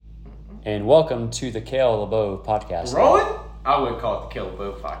and welcome to the Kale LeBeau podcast. Rolling? I would call it the Kale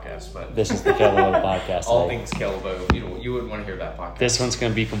LeBeau podcast, but this is the Kale LeBeau podcast. All things Kale LeBeau. You wouldn't want to hear that podcast. This one's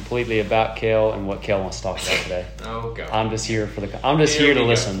going to be completely about Kale and what Kale wants to talk about today. Oh God! I'm just here here to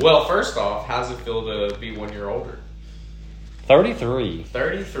listen. Well, first off, how's it feel to be 1 year older? 33.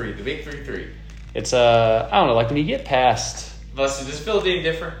 33, the big 3-3. It's I don't know, like when you get past. Does it feel any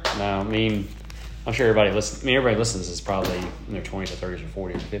different? No, I mean, I'm sure everybody listens to this is probably in their 20s or 30s or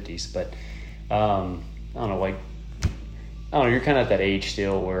 40s or 50s, but I don't know, you're kind of at that age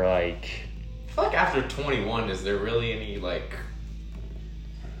still where like... I feel like after 21, is there really any like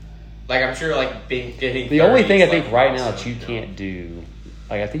I'm sure like getting... The only thing I think right now that you can't do,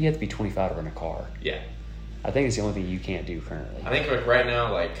 like I think you have to be 25 to rent a car. Yeah. I think it's the only thing you can't do currently. I think like right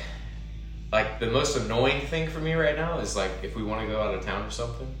now, like the most annoying thing for me right now is like if we want to go out of town or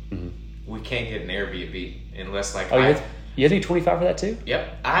something, we can't get an Airbnb unless like... Oh, you have to be 25 for that too?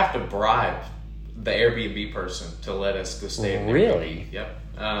 Yep. I have to bribe the Airbnb person to let us go stay in Really? Airbnb.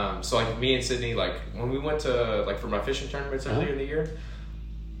 Yep. So like me and Sydney, like when we went to like for my fishing tournaments earlier in the year,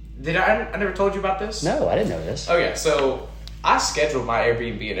 I never told you about this? No, I didn't know this. Oh yeah, so I scheduled my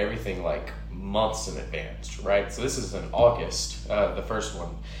Airbnb and everything like months in advance, right? So this is in August, the first one.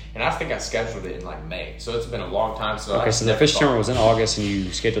 And I think I scheduled it in like May. So it's been a long time. So the fish tournament was in August and you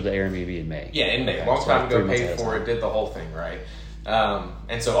scheduled the Airbnb in May. Yeah, in May. Okay, Long time ago, paid ahead for it, did the whole thing, right?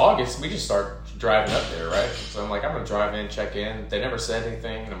 And so August, we just start driving up there, right? So I'm like, I'm going to drive in, check in. They never said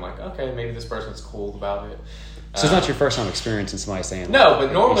anything. And I'm like, okay, maybe this person's cool about it. So it's not your first time experiencing somebody saying that? No,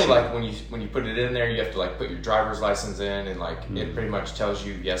 but normally like when you put it in there, you have to like put your driver's license in and like it pretty much tells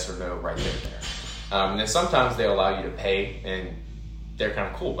you yes or no right there and there. And then sometimes they allow you to pay and they're kind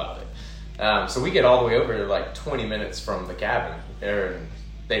of cool about it. So we get all the way over to like 20 minutes from the cabin there and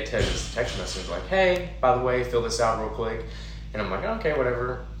they text message like, hey, by the way, fill this out real quick. And I'm like, okay,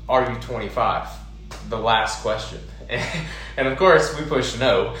 whatever. Are you 25? The last question. And of course we push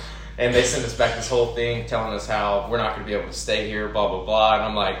no. And they send us back this whole thing telling us how we're not going to be able to stay here, blah, blah, blah. And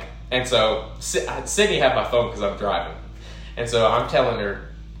I'm like, and so Sydney had my phone because I'm driving. And so I'm telling her,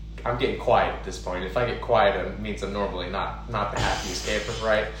 I'm getting quiet at this point. If I get quiet, it means I'm normally not the happiest camper,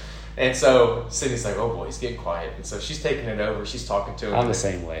 right? And so Sydney's like, oh boy, he's getting quiet. And so she's taking it over. She's talking to him. I'm the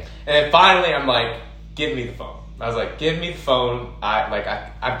same way. And then finally I'm like, give me the phone. I was like, give me the phone.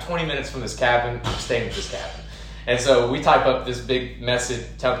 I'm 20 minutes from this cabin. I'm staying at this cabin. And so we type up this big message,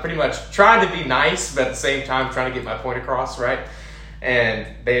 pretty much trying to be nice, but at the same time trying to get my point across, right? And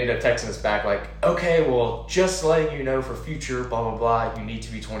they end up texting us back like, okay, well, just letting you know for future, blah, blah, blah, you need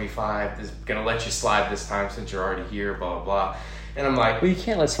to be 25. This is going to let you slide this time since you're already here, blah, blah, blah. And I'm like... Well, you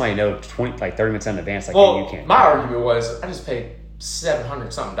can't let somebody know 30 minutes in advance like well, you can't. My argument was, I just paid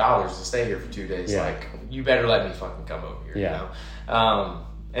 $700-something to stay here for 2 days. Yeah. Like, you better let me fucking come over here, yeah. You know?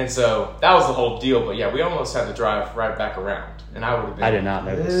 And so that was the whole deal. But yeah, we almost had to drive right back around. And I would have been... I did not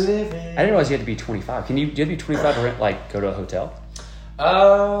know this. I didn't realize you had to be 25. Do you have to be 25 to rent, like, go to a hotel?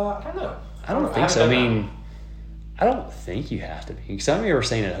 I don't know. I don't think so. I mean, I don't think you have to be. Because I remember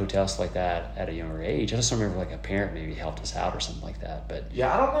staying at hotels like that at a younger age. I just remember like a parent maybe helped us out or something like that. But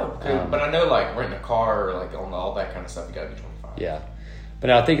yeah, I don't know. But I know like renting a car or like all that kind of stuff, you got to be 25. Yeah. But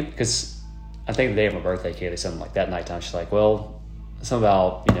no, I think because the day of my birthday, Kaylee, something like that nighttime, she's like, well, something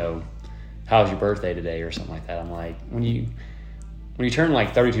about, how was your birthday today or something like that. I'm like, when you turn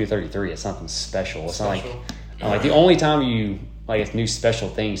like 32 or 33, it's something special. It's not like the only time you like it's new special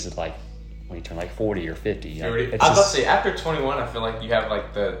things is like when you turn like 40 or 50. I was about to say after 21, I feel like you have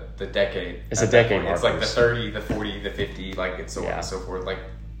like the decade. It's a decade mark. It's like the 30, the 40, the 50, like it's so on and so forth. Like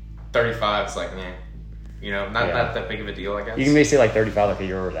 35 is like not that big of a deal, I guess. You can maybe say like 35, like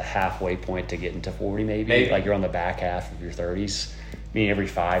you're at the halfway point to get into 40, maybe. Like you're on the back half of your 30s. I mean, every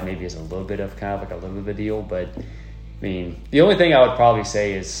 5 maybe is a little bit of kind of like a little bit of a deal, but I mean, the only thing I would probably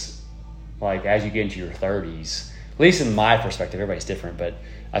say is like as you get into your 30s, at least in my perspective, everybody's different, but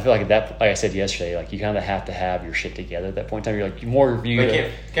I feel like like I said yesterday, like you kind of have to have your shit together at that point in time. You're like more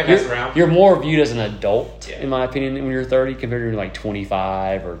viewed. You're more viewed as an adult, in my opinion, when you're 30 compared to like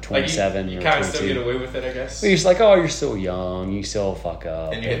 25 or 27. Like you kind of still get away with it, I guess. But you're just like, oh, you're still young. You still fuck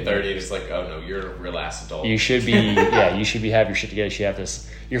up. And you hit 30, it's like, oh no, you're a real ass adult. You should be, you should have your shit together. You should have this,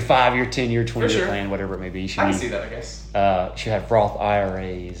 your 5-year, 10-year, 20-year plan, whatever it may be. I can see that, I guess. You should have Roth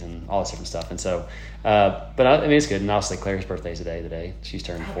IRAs and all this different stuff. And so, but I mean, it's good. And obviously, Claire's birthday's today. She's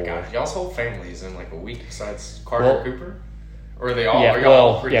turning 4. God, y'all's whole family is in like a week besides Carter and Cooper? Or are they all? Yeah, are y'all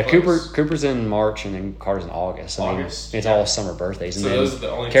all pretty close? Cooper's in March and then Carter's in August. I mean, it's all summer birthdays. And so then those are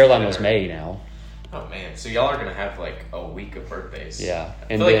the only Caroline was May now. Oh man, so y'all are gonna have like a week of birthdays. Yeah,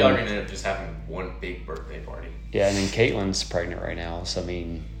 I feel like y'all are gonna end up just having one big birthday party. Yeah, and then Caitlin's pregnant right now, so I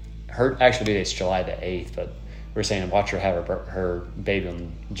mean, her actual due date's July the 8th, but we're saying watch her have her baby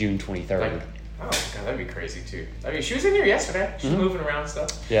on June 23rd. Like, oh god, that'd be crazy too. I mean, she was in here yesterday. She's moving around and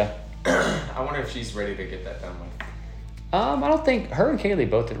stuff. Yeah. I wonder if she's ready to get that done with. I don't think her and Kaylee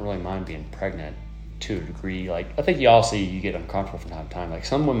both didn't really mind being pregnant to a degree. Like, I think you get uncomfortable from time to time. Like,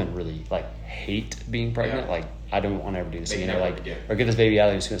 some women really like hate being pregnant. Yeah. Like, I don't want to ever do this again. Or get this baby out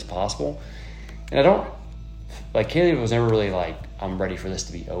of here as soon as possible. And I don't like Kaylee was never really like, I'm ready for this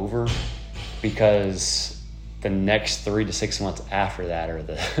to be over, because the next 3 to 6 months after that are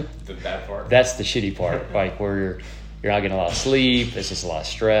the bad part. That's the shitty part. Like, where you're not getting a lot of sleep. It's just a lot of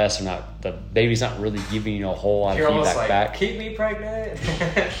stress. The baby's not really giving you a whole lot of feedback back. Keep me pregnant.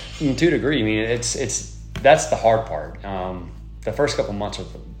 To a degree. I mean, it's that's the hard part. The first couple months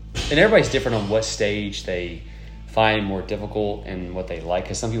and everybody's different on what stage they find more difficult and what they like.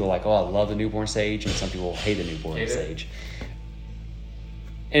 Because some people are like, oh, I love the newborn stage, and some people hate the newborn stage.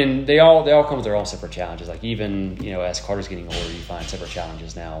 And they all come with their own separate challenges. Like, even as Carter's getting older, you find separate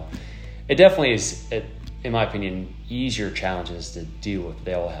challenges now. It definitely is. In my opinion, easier challenges to deal with.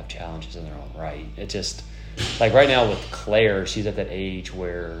 They all have challenges in their own right. It just, like right now with Claire, she's at that age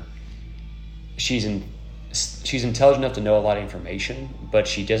where she's intelligent enough to know a lot of information, but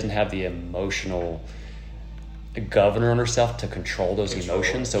she doesn't have the emotional governor on herself to control those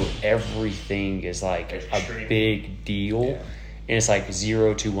emotions. So everything is like a big deal. Yeah. And it's like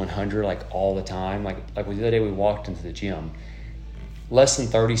 0 to 100, like all the time. Like the other day we walked into the gym, less than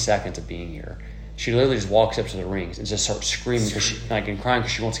 30 seconds of being here. She literally just walks up to the rings and just starts screaming and crying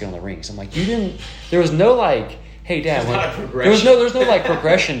because she wants to get on the rings. I'm like, there was no like, hey Dad, there was no like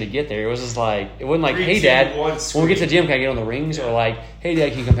progression to get there. It was just like, it wasn't like, hey Dad, when we get to the gym, can I get on the rings? Or like, hey Dad,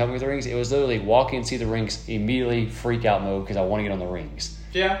 can you come help me with the rings? It was literally walk in, see the rings, immediately freak out mode because I want to get on the rings.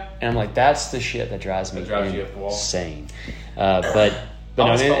 Yeah. And I'm like, that's the shit that drives me you up the wall. Insane. But I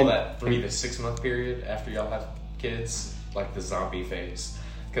always call that 3 to 6 month period after y'all have kids, like the zombie phase.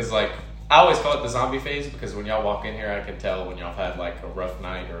 Because like, I always call it the zombie phase because when y'all walk in here, I can tell when y'all have had like a rough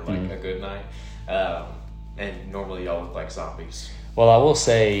night or like a good night. And normally y'all look like zombies. Well, I will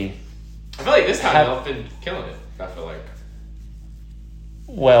say, I feel like this time y'all have been killing it. I feel like.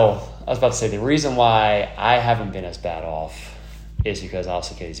 Well, I was about to say the reason why I haven't been as bad off is because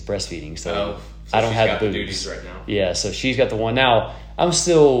also Katie's breastfeeding, so I don't have the boobs right now. Yeah, so she's got the one now. I'm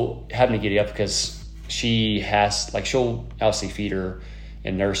still having to get it up because she has she'll obviously feed her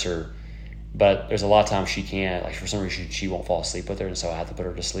and nurse her. But there's a lot of times she can't, like for some reason she won't fall asleep with her, and so I have to put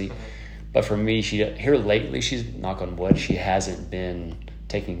her to sleep. But for me, here lately, she's, knock on wood, she hasn't been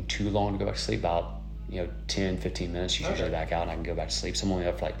taking too long to go back to sleep, about 10, 15 minutes. She's usually back out and I can go back to sleep. So I'm only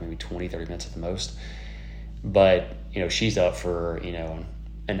up for like maybe 20, 30 minutes at the most. But, she's up for,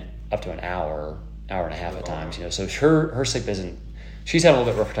 up to an hour and a half at times, So her sleep she's having a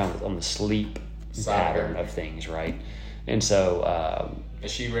little bit rougher time on the sleep pattern of things, right? And so...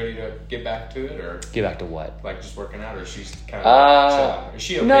 is she ready to get back to it, or get back to what? Like just working out, or she's kind of chilling? Is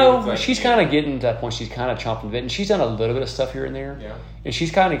she okay no, she's kind of getting to that point. She's kind of chomping a bit, and she's done a little bit of stuff here and there. Yeah, and she's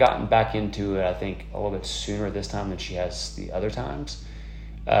kind of gotten back into it. I think a little bit sooner this time than she has the other times.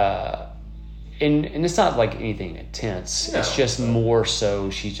 And it's not like anything intense. No, it's just more so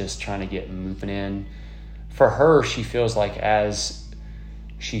she's just trying to get moving in. For her, she feels like as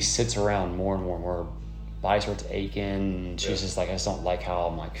she sits around more and more and more, body starts aching. She's just like, I just don't like how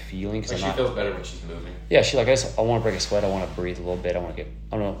I'm like feeling. She feels better when she's moving. Yeah, she's like, I want to break a sweat. I want to breathe a little bit. I want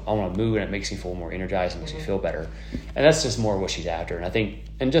to move, and it makes me feel more energized and makes me feel better. And that's just more what she's after. And I think,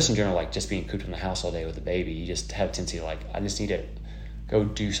 and just in general, like just being cooped in the house all day with a baby, you just have a tendency like, I just need to go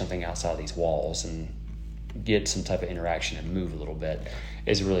do something outside of these walls and get some type of interaction and move a little bit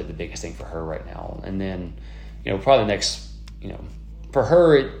is really the biggest thing for her right now. And then, probably the next, for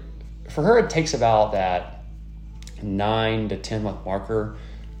her it takes about that 9 to 10 month marker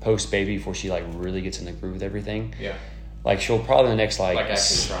post baby before she like really gets in the groove with everything. Yeah. Like she'll probably the next like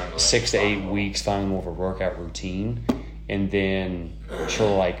 6 to 8 weeks find more of a workout routine, and then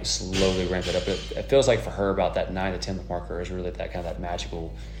she'll like slowly ramp it up. It feels like for her about that 9 to 10 month marker is really that kind of that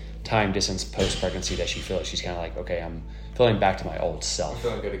magical time distance post pregnancy that she feels like she's kind of like, okay, I'm feeling back to my old self. I'm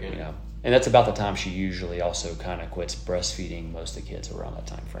feeling good again. And that's about the time she usually also kind of quits breastfeeding most of the kids around that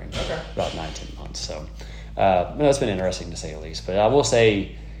time frame. Okay. About 9-10 months. So it's been interesting to say the least. But I will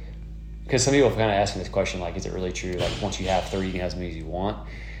say, because some people have kind of asked me this question, like, is it really true? Like, once you have 3, you can have as many as you want.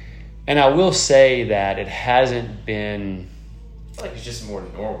 And I will say that it hasn't been... I feel like it's just more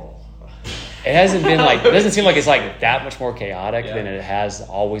normal. It hasn't been like... It doesn't seem like it's like that much more chaotic than it has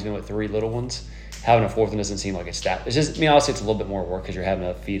always been with 3 little ones. Having a 4th one doesn't seem like it's that. It's just, obviously it's a little bit more work because you're having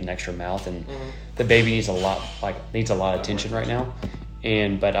to feed an extra mouth, and the baby needs a lot of attention right now.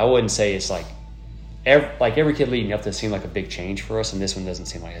 But I wouldn't say it's like every kid leading up to seemed like a big change for us, and this one doesn't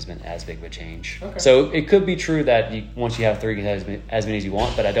seem like it has been as big of a change. Okay. So it could be true that once you have 3, you can have as many as you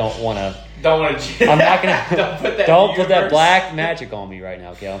want, but I don't want to. I'm not gonna. don't put that black magic on me right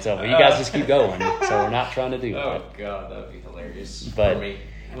now, okay? I'll tell you. You guys just keep going. So we're not trying to do that. Oh God, that'd be hilarious for me.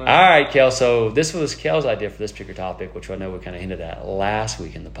 All right, Kel. So this was Kel's idea for this particular topic, which I know we kind of hinted at last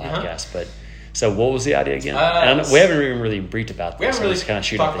week in the podcast. But so what was the idea again? We haven't even really briefed about this. We haven't really kind of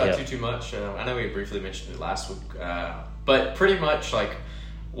talked about it too much. I know we briefly mentioned it last week, but pretty much like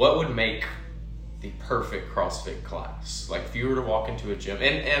what would make the perfect CrossFit class? Like if you were to walk into a gym,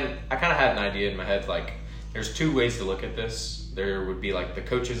 and I kind of had an idea in my head. Like there's 2 ways to look at this. There would be like the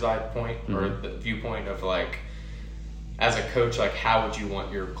coach's eye point or the viewpoint of like, as a coach, like how would you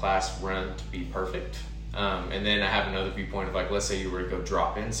want your class run to be perfect? And then I have another viewpoint of like, let's say you were to go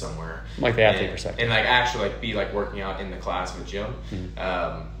drop in somewhere, like the athlete perspective, and like actually like be like working out in the class of a gym.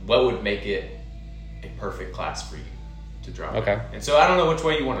 What would make it a perfect class for you to drop? Okay. In? And so I don't know which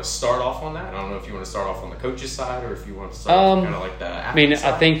way you want to start off on that. I don't know if you want to start off on the coach's side or if you want to start off kind of like the athlete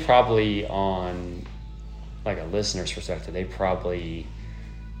side. I think probably on like a listener's perspective, they probably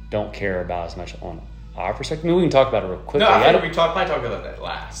don't care about as much on our perspective. I mean, we can talk about it real quickly. No, I think we probably talk about that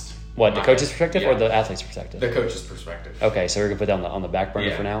last. What, the coach's perspective or the athlete's perspective? The coach's perspective. Okay, so we're going to put that on the back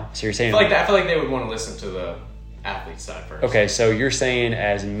burner for now? So you're saying... I feel like they would want to listen to the athlete side first. Okay, so you're saying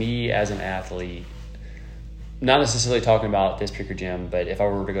as me as an athlete, not necessarily talking about this particular gym, but if I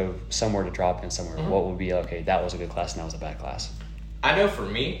were to go somewhere to drop in somewhere, what would be, okay, that was a good class and that was a bad class? I know for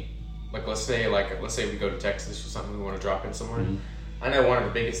me, like let's say we go to Texas or something, we want to drop in somewhere. I know one of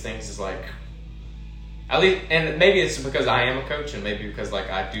the biggest things is like, at least, and maybe it's because I am a coach, and maybe because like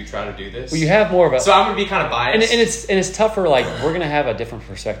I do try to do this. Well, you have more of a. So I'm gonna be kind of biased, and it's tougher. Like we're gonna have a different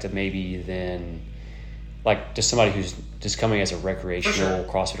perspective maybe than like just somebody who's just coming as a recreational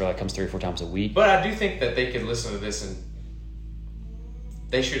CrossFitter that comes 3 or 4 times a week. But I do think that they could listen to this and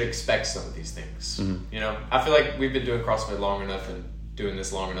they should expect some of these things. You know, I feel like we've been doing CrossFit long enough and doing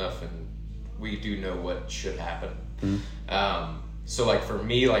this long enough, and we do know what should happen. So like for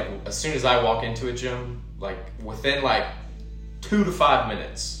me, like as soon as I walk into a gym, like within like 2 to 5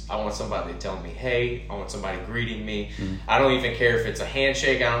 minutes, I want somebody telling me, hey, I want somebody greeting me. I don't even care if it's a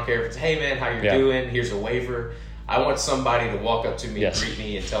handshake. I don't care if it's, hey man, how you doing? Here's a waiver. I want somebody to walk up to me, greet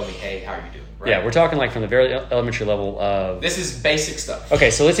me, and tell me, hey, how are you doing? Right? Yeah, we're talking like from the very elementary level of... This is basic stuff.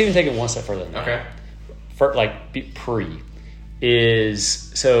 Okay, so let's even take it one step further than that. Okay. For like pre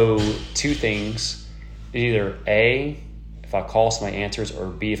is, so 2 things. Either A, if I call somebody answers, or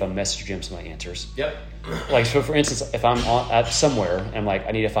B, if I message Jim somebody answers. Yep. Like, so for instance, if I'm at somewhere and I'm like,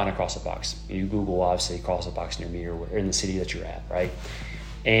 I need to find a CrossFit box. You Google, obviously, CrossFit box near me or in the city that you're at, right?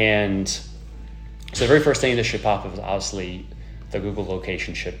 And so the very first thing that should pop up is obviously the Google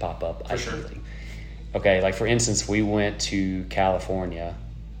location should pop up. For sure. Okay, like for instance, we went to California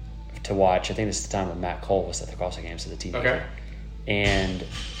to watch, I think this is the time when Matt Cole was at the CrossFit Games at the TV. Okay. And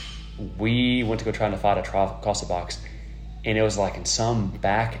we went to go try to find a CrossFit box, and it was like in some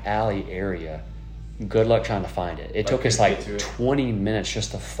back alley area. Good luck trying to find it. It took us like 20 minutes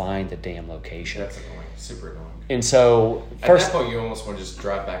just to find the damn location. That's annoying. Super annoying. And so first, at that point, you almost want to just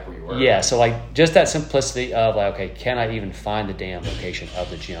drive back where you were. Yeah, so like just that simplicity of like, okay, can I even find the damn location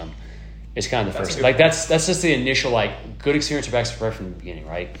of the gym? Is kind of the first. Like that's just the initial like good experience or back right from the beginning,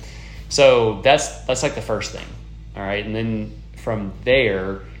 right? So that's like the first thing. All right, and then from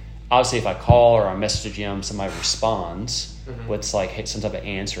there, obviously, if I call or I message a gym, somebody responds with like some type of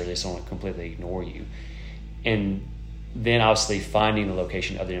answer. They just don't completely ignore you. And then obviously finding the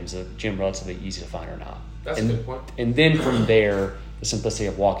location of the gym, is the gym relatively easy to find or not. That's a good point. And then from there, the simplicity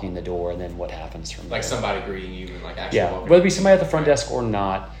of walking in the door, and then what happens from there. Like somebody greeting you and like actually walking. Whether it be somebody at the front desk or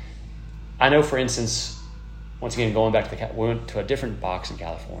not. I know, for instance, once again, going back to we went to a different box in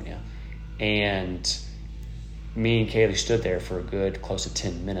California, and me and Kaylee stood there for a good close to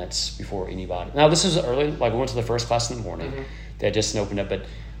 10 minutes before anybody. Now, this is early. Like, we went to the first class in the morning. They had just opened up, but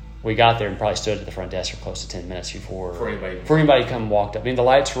we got there and probably stood at the front desk for close to 10 minutes before anybody come walked up. I mean, the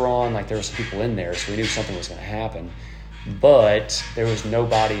lights were on. Like, there were some people in there, so we knew something was going to happen. But there was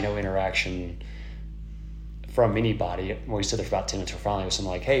nobody, no interaction from anybody. We stood there for about 10 minutes. Finally, it was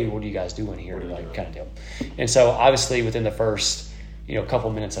something like, hey, what are you guys doing here? Like, kind of deal. And so, obviously, within the first, couple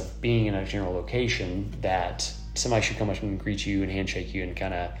minutes of being in a general location, that somebody should come up and greet you and handshake you and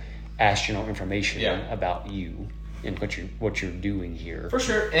kind of ask general information about you and what you're doing here. For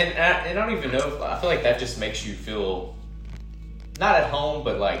sure. And I don't even know, I feel like that just makes you feel not at home,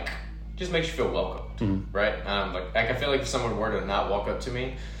 but like just makes you feel welcomed, right? Like I feel like if someone were to not walk up to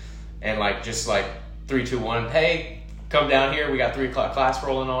me and like just like 3, 2, 1, hey, come down here, we got 3 o'clock class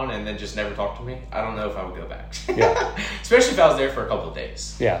rolling on, and then just never talk to me, I don't know if I would go back. Yeah. Especially if I was there for a couple of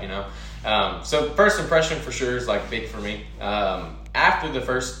days. Yeah. You know? So first impression for sure is like big for me. After the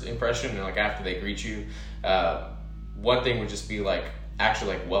first impression and like after they greet you, one thing would just be like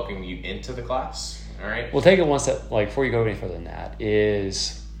actually like welcoming you into the class. All right. We'll take it one step, like before you go any further than that,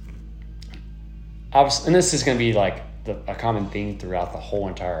 is obviously, and this is going to be like a common theme throughout the whole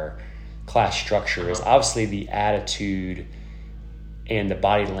entire class structure, is obviously the attitude and the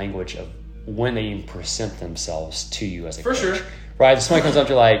body language of when they even present themselves to you as a coach. For sure. Right? If somebody comes up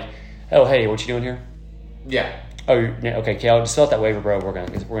to you like, oh, hey, what you doing here? Yeah. Oh, okay, Kale, just fill out that waiver, bro. We're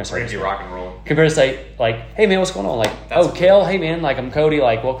gonna start. We're rock and roll. Compared to say, like, hey man, what's going on? Like, that's Kale, hey man, like I'm Cody,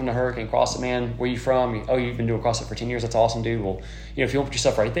 like welcome to Hurricane CrossFit, man. Where you from? Oh, you've been doing CrossFit for 10 years. That's awesome, dude. Well, if you want to put your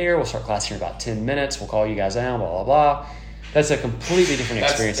stuff right there, we'll start class here in about 10 minutes. We'll call you guys down. Blah blah blah. That's a completely different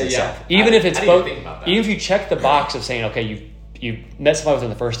experience itself. Even if it's both, even if you check the box of saying, okay, you met somebody within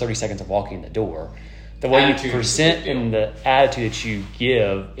the first 30 seconds of walking in the door. The way you present and the attitude that you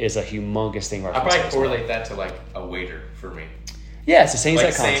give is a humongous thing. I probably correlate that to like a waiter for me. Yeah, it's the same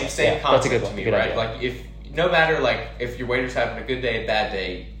like concept. Same concept that's a good to me, good right? idea. Like if no matter like if your waiter's having a good day, bad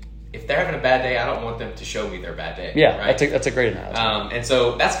day, if they're having a bad day, I don't want them to show me their bad day. Yeah, right? that's a great analogy. And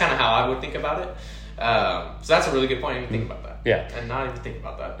so that's kind of how I would think about it. So that's a really good point. I didn't even think about that. Yeah, and not even think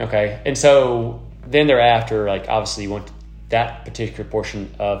about that. Okay, and so then thereafter, like obviously you want that particular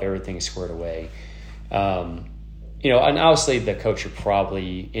portion of everything squared away. And obviously the coach would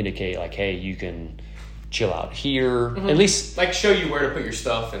probably indicate like, hey, you can chill out here, at least like show you where to put your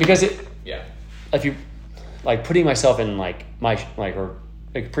stuff. Because if you like putting myself in like my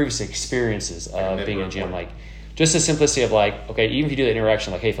previous experiences of being in a gym, like just the simplicity of like, okay, even if you do the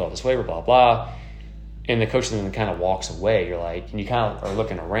interaction like, hey, fill out this waiver, blah blah, and the coach then kind of walks away, you're like, and you kind of are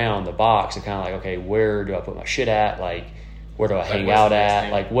looking around the box and kind of like, okay, where do I put my shit at? Like, where do I hang out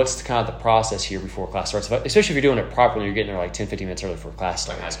at? Like, what's kind of the process here before class starts? Especially if you're doing it properly, you're getting there like 10, 15 minutes early before class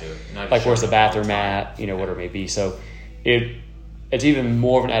starts. Like, where's the bathroom at? Whatever it may be. So it's even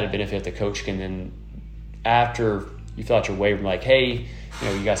more of an added benefit. The coach can then, after you fill out your waiver, like, hey,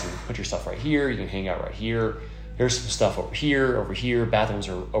 you guys can put your stuff right here. You can hang out right here. Here's some stuff over here. Bathrooms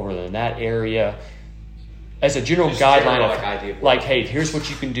are over in that area. As a general guideline of like, hey, here's what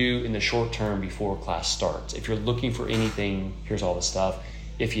you can do in the short term before class starts. If you're looking for anything, here's all the stuff.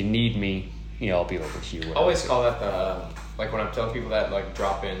 If you need me, I'll be over here. I always call that the, like when I'm telling people that like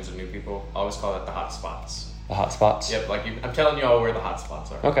drop-ins and new people, I always call that the hot spots. The hot spots? Yep, like I'm telling you all where the hot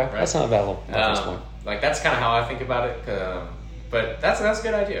spots are. Okay, right? That's not a bad little point. Like that's kind of how I think about it. But that's a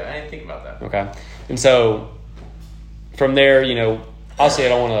good idea. I didn't think about that. Okay, and so from there, obviously, I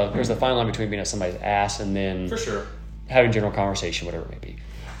don't want to. There's a fine line between being at somebody's ass and then for sure having general conversation, whatever it may be.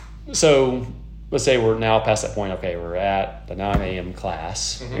 So let's say we're now past that point. Okay, we're at the 9 a.m.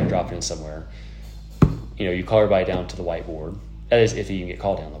 class. You're dropping in somewhere. You call everybody down to the whiteboard. That is, if you can get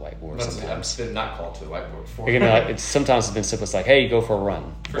called down to the whiteboard. Sometimes I've been not called to the whiteboard before. Sometimes it's been simple. It's like, hey, go for a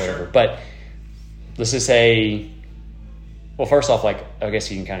run, for whatever. Sure. But let's just say, well, first off, like I guess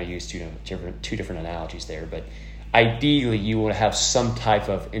you can kind of use two different analogies there, but. Ideally, you want to have some type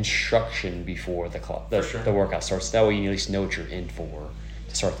of instruction before the workout starts. That way, you at least know what you're in for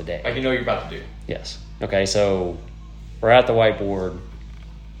to start the day. Like you know what you're about to do. Yes. Okay, so we're at the whiteboard.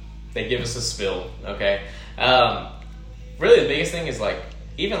 They give us a spill, okay? Really, the biggest thing is like,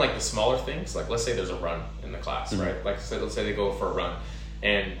 even like the smaller things, like let's say there's a run in the class, right? Like let's say they go for a run,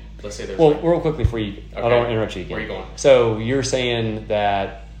 and let's say there's real quickly before you, I don't want to interrupt you again. Where are you going? So you're saying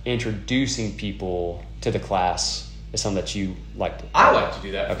that introducing people to the class is something that you like to do. I like to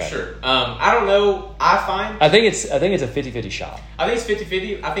do that for sure. I don't know. I think it's a 50-50 shot. I think it's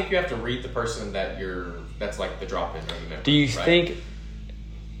 50-50. I think you have to read the person that's like the drop-in or the member. Do you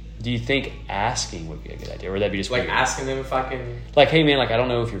think asking would be a good idea, or would that be just like weird? Asking them if I can, like, hey man, like I don't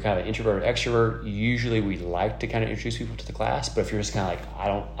know if you're kind of an introvert or extrovert. Usually we like to kind of introduce people to the class, but if you're just kind of like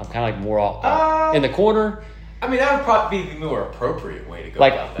I'm kind of like more in the corner. I mean, that would probably be the more appropriate way to go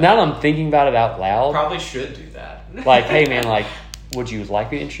like, about that. Now that I'm thinking about it out loud. Probably should do that. Like, hey, man, like, would you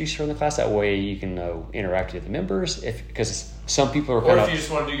like me to introduce her in the class? That way you can interact with the members. Because some people are kind of... Or if you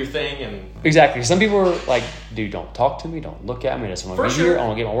just want to do your thing and... Exactly. Some people are like, dude, don't talk to me. Don't look at me. I just want to be here. I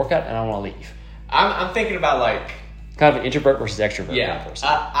want to get my workout, and I want to leave. I'm thinking about, like... Kind of an introvert versus extrovert kind of person.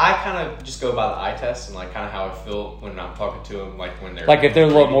 I kind of just go by the eye test and like kind of how I feel when I'm talking to them, like when they're like if they're a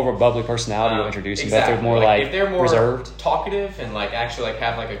little more of a bubbly personality, you'll introduce them. Exactly. But if they're more like if they're more reserved, talkative, and like actually like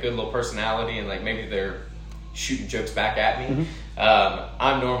have like a good little personality, and like maybe they're shooting jokes back at me,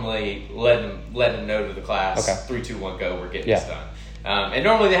 I'm normally letting them know to the class, 3, 2, 1, go. We're getting this done. And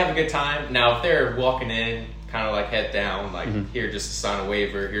normally they have a good time. Now if they're walking in kind of like head down, like here just to sign a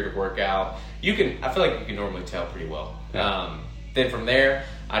waiver, here to work out. I feel like you can normally tell pretty well. Yeah. Then from there,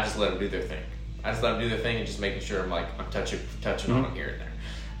 I just let them do their thing. I just let them do their thing and just making sure I'm touching on them here and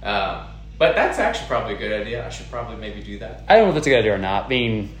there. But that's actually probably a good idea. I should probably maybe do that. I don't know if it's a good idea or not. I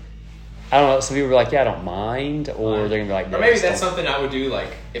mean, I don't know. Some people are like, yeah, I don't mind. Or they're going to be like, no, or maybe that's something I would do, like,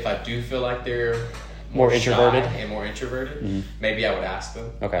 if I do feel like they're more introverted and more introverted, maybe I would ask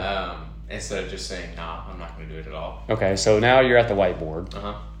them. Okay. Instead of just saying, nah, I'm not going to do it at all. Okay, so now you're at the whiteboard.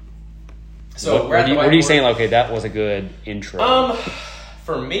 So what are you saying? Like, okay, that was a good intro.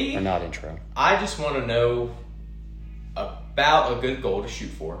 For me, or not intro. I just want to know about a good goal to shoot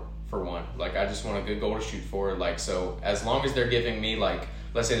for one. Like, I just want a good goal to shoot for. Like, so as long as they're giving me, like,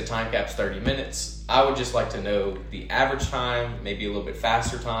 let's say the time cap's 30 minutes, I would just like to know the average time, maybe a little bit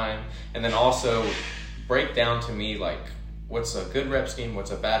faster time, and then also break down to me, like, what's a good rep scheme,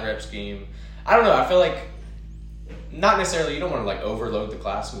 what's a bad rep scheme. I don't know. I feel like not necessarily, you don't want to, like, overload the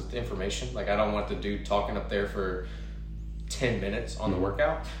class with information. Like, I don't want the dude talking up there for 10 minutes on the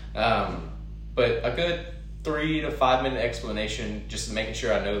workout. But a good 3 to 5 minute explanation, just making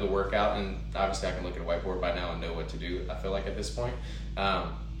sure I know the workout, and obviously I can look at a whiteboard by now and know what to do, I feel like, at this point.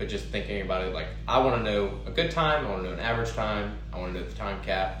 But just thinking about it, like, I want to know a good time, I want to know an average time, I want to know the time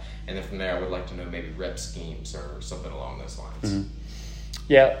cap, and then from there I would like to know maybe rep schemes or something along those lines.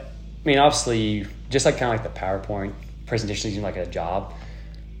 Yeah, I mean, obviously, just like kind of like the PowerPoint presentation, like a job,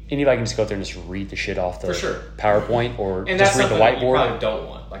 anybody can just go out there and just read the shit off the PowerPoint or and just read the whiteboard. You probably don't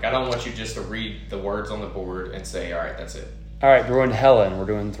want. Like, I don't want you just to read the words on the board and say, all right, that's it. All right, we're going to Helen. We're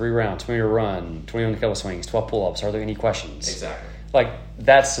doing 3 rounds, 20 meter run, 21 kettlebell swings, 12 pull-ups. Are there any questions? Exactly. Like,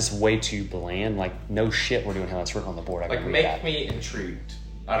 that's just way too bland. Like, no shit, we're doing Helen. It's written on the board. I like, can read make that. me intrigued.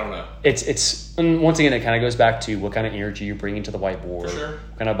 I don't know. It's and once again, it kind of goes back to what kind of energy you're bringing to the whiteboard,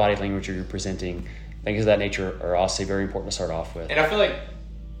 what kind of body language you're presenting. Things of that nature are also very important to start off with. And I feel like,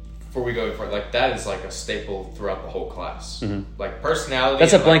 before we go for it, like, that is like a staple throughout the whole class. Like, personality.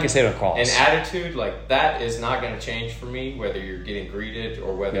 That's a blanket statement across. And attitude, like, that is not going to change for me, whether you're getting greeted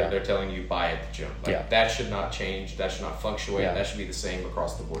or whether they're telling you buy at the gym. Like, that should not change. That should not fluctuate. That should be the same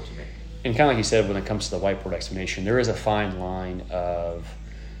across the board to me. And kind of like you said, when it comes to the whiteboard explanation, there is a fine line of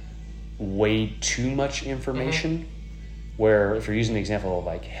way too much information. Where if you're using the example of,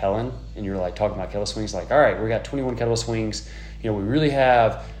 like, Helen, and you're, like, talking about kettlebell swings, like, all right, we got 21 kettlebell swings. You know, we really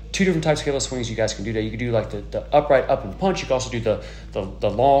have 2 different types of kettlebell swings you guys can do that. You can do, like, the upright up and punch. You can also do the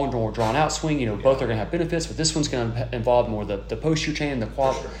long, more drawn out swing. You know, both are going to have benefits, but this one's going to involve more the posterior chain and the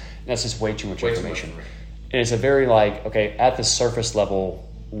quad. And that's just way too much information. And it's a very, like, okay, at the surface level,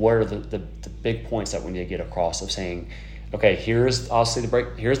 what are the big points that we need to get across of saying, okay, here's obviously the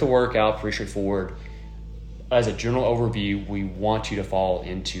break, here's the workout, pretty straightforward. As a general overview, we want you to fall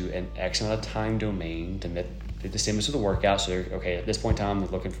into an X amount of time domain to meet the stimulus of the workout. So, okay, at this point in time, they're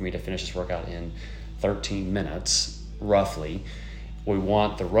looking for me to finish this workout in 13 minutes, roughly. We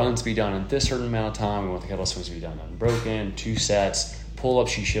want the runs to be done in this certain amount of time. We want the kettlebell swings to be done unbroken, 2 sets.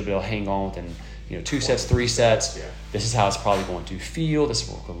 Pull-ups, you should be able to hang on within, 2 sets, 3 sets. This is how it's probably going to feel. This is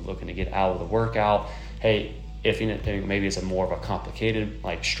what we're looking to get out of the workout. Hey, if maybe it's a more of a complicated,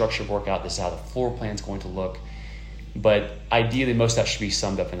 like, structured workout, this is how the floor plan is going to look. But ideally, most of that should be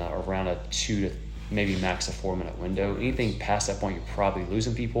summed up in around a 2 to maybe max a 4 minute window. Anything past that point, you're probably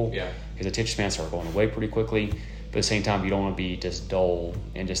losing people because attention spans start going away pretty quickly. But at the same time, you don't want to be just dull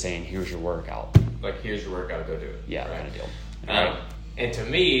and just saying, here's your workout. Like, here's your workout, go do it. Yeah, right? kind of deal. And to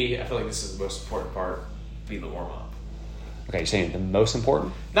me, I feel like this is the most important part, be the warm-up. Okay, you're saying the most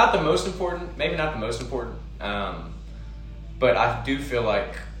important? Not the most important, maybe not the most important. But I do feel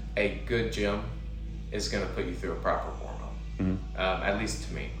like a good gym is going to put you through a proper warm-up. At least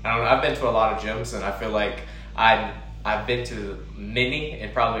to me. I don't know. I've been to a lot of gyms, and I feel like I've been to many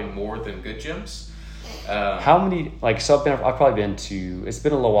and probably more than good gyms. How many, like, so I've probably been to, it's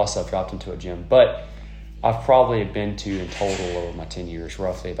been a little while since I've dropped into a gym, but I've probably been to, in total over my 10 years,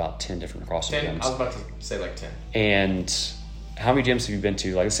 roughly about 10 different CrossFit gyms. I was about to say like 10. And how many gyms have you been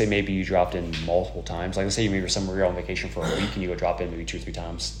to? Like, let's say maybe you dropped in multiple times. Like, let's say you maybe somewhere you're on vacation for a week and you go drop in maybe 2 or 3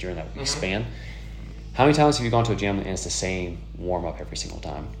 times during that span. How many times have you gone to a gym and it's the same warm-up every single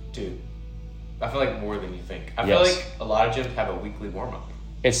time? Dude, I feel like more than you think. I feel like a lot of gyms have a weekly warm-up.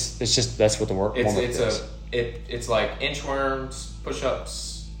 It's just, that's what the warm-up is. It's like inchworms,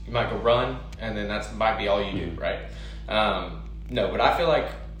 push-ups. You might go run, and then that might be all you do, right? No, but I feel like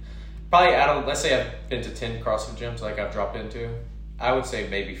probably out of, let's say I've been to 10 CrossFit gyms like I've dropped into, I would say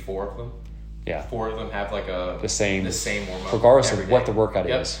maybe 4 of them Yeah. 4 of them have like the same warm up, regardless of what the workout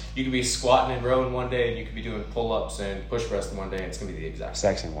is. You could be squatting and rowing one day, and you could be doing pull ups and push press one day, and it's gonna be the exact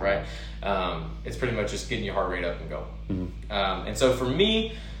same one, right? It's pretty much just getting your heart rate up and go. Mm-hmm. And so for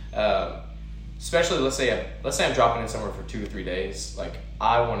me, especially let's say I'm dropping in somewhere for 2 or 3 days, like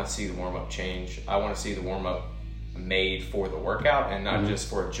I want to see the warm up change. I want to see the warm up made for the workout and not just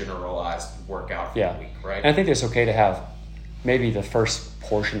for a generalized workout for the week, right? And I think it's okay to have maybe the first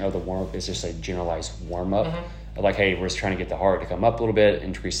portion of the warm-up is just a generalized warm-up. Like, hey, we're just trying to get the heart to come up a little bit,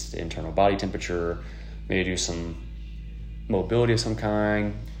 increase the internal body temperature, maybe do some mobility of some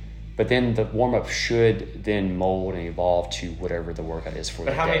kind. But then the warm-up should then mold and evolve to whatever the workout is for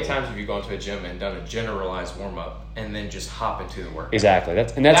the day. But how many times have you gone to a gym and done a generalized warm-up and then just hop into the workout? Exactly.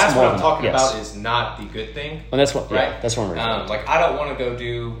 That's what I'm talking about is not the good thing. And that's what, right? That's what I'm referring to. Like, I don't want to go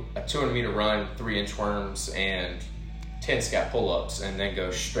do a 200-meter run, 3 inchworms, and 10 scat pull-ups and then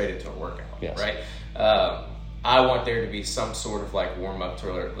go straight into a workout, right? I want there to be some sort of like warm-up to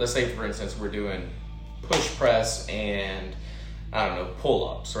where, let's say, for instance, we're doing push press and I don't know,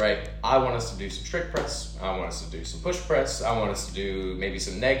 pull-ups, right? I want us to do some strict press. I want us to do some push press. I want us to do maybe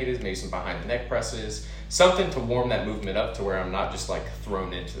some negatives, maybe some behind the neck presses, something to warm that movement up to where I'm not just like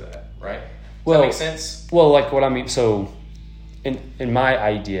thrown into that, right? Does that make sense? Well, like what I mean, so in my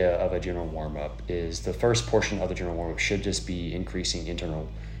idea of a general warm-up is the first portion of the general warm-up should just be increasing internal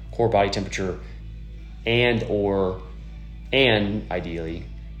core body temperature and ideally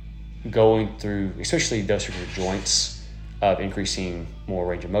going through, especially those sort of joints, of increasing more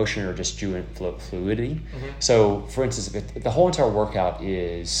range of motion or just joint fluidity. So, for instance, if the whole entire workout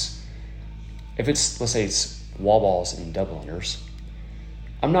is, if it's, let's say it's wall balls and double unders,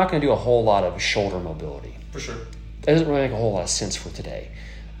 I'm not going to do a whole lot of shoulder mobility. For sure. That doesn't really make a whole lot of sense for today.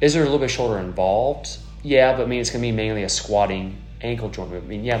 Is there a little bit of shoulder involved? Yeah, but I mean, it's going to be mainly a squatting ankle joint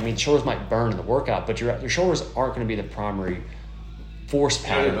movement. I mean, shoulders might burn in the workout, but your shoulders aren't going to be the primary force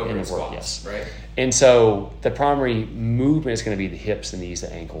pattern in the work. Yes. Right. And so the primary movement is going to be the hips, the knees,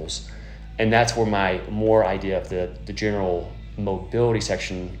 the ankles. And that's where my more idea of the general mobility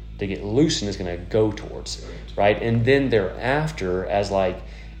section to get loosened is going to go towards, right? And then thereafter, as like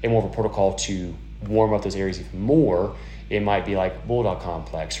a more of a protocol to warm up those areas even more, it might be like bulldog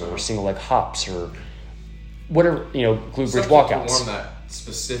complex or single leg hops or whatever, glute bridge walkouts. To warm that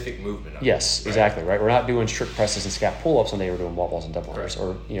specific movement up. Yes, exactly, right? We're not doing strict presses and scat pull-ups when they were doing wall balls and double unders,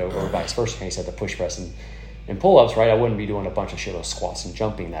 or or vice versa. When you said the push press and pull-ups, right? I wouldn't be doing a bunch of shitload squats and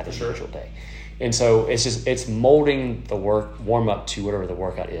jumping that individual day. And so it's molding the warm up to whatever the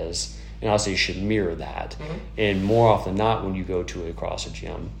workout is, and obviously you should mirror that. And more often than not, when you go to a CrossFit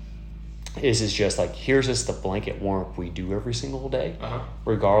gym, is just like, here's just the blanket warm up we do every single day,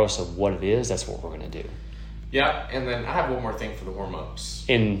 regardless of what it is. That's what we're going to do. Yeah, and then I have one more thing for the warm-ups.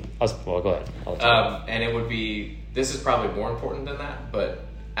 Well, go ahead. And it would be, this is probably more important than that, but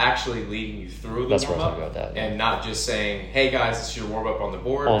actually leading you through the That's warm-up. That's what I was talking about that. And not just saying, hey guys, this is your warm-up on the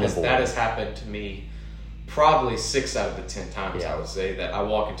board. Because that has happened to me probably 6 out of the 10 times, I would say, that I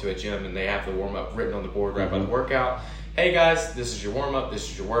walk into a gym and they have the warm-up written on the board right by the workout. Hey guys, this is your warm-up, this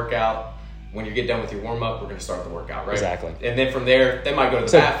is your workout. When you get done with your warm-up, we're going to start the workout, right? Exactly. And then from there, they might go to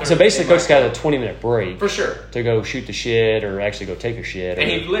the bathroom. So basically, Coach got a 20-minute break. For sure. To go shoot the shit or actually go take a shit.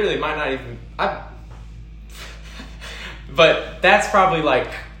 And he literally might not even... But that's probably like,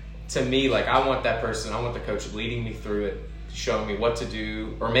 to me, like I want that person, I want the coach leading me through it, showing me what to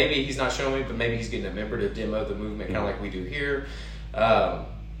do. Or maybe he's not showing me, but maybe he's getting a member to demo the movement kind of like we do here.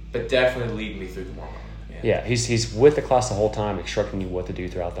 But definitely lead me through the warm-up. Yeah, he's with the class the whole time, instructing you what to do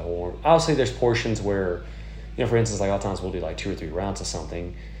throughout the whole. Obviously, there's portions where, for instance, like a lot of times we'll do like 2 or 3 rounds of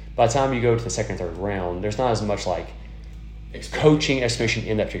something. By the time you go to the second, third round, there's not as much like coaching explanation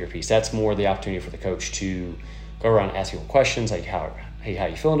in that particular piece. That's more the opportunity for the coach to go around and ask people questions like, how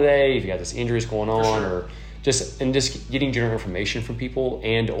you feeling today? If you got this injuries going on, or just getting general information from people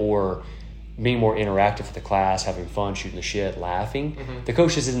and or being more interactive with the class, having fun, shooting the shit, laughing. The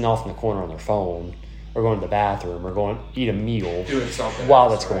coach isn't off in the corner on their phone, or going to the bathroom, or going eat a meal while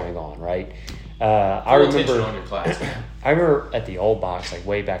that's going on, right? I remember on your class. I remember at the old box, like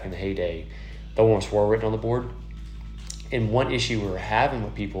way back in the heyday, the ones were written on the board. And one issue we were having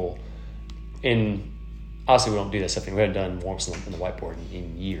with people, and obviously we don't do that stuff, we haven't done warm-ups in the whiteboard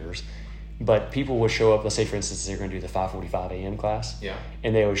in years, but people would show up, let's say for instance they're going to do the 5:45 a.m. class,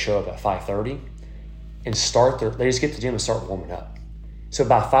 and they would show up at 5:30 and they just get to the gym and start warming up. So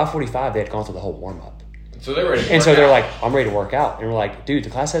by 5:45 they had gone through the whole warm-up. So they're ready to and so they're like, I'm ready to work out. And we're like, dude,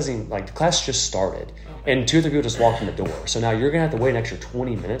 the class just started. And 2 or 3 people just walked in the door. So now you're going to have to wait an extra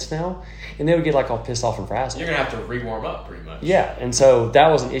 20 minutes now. And they would get like all pissed off and frazzled. You're going to have to re-warm up pretty much. Yeah. And so that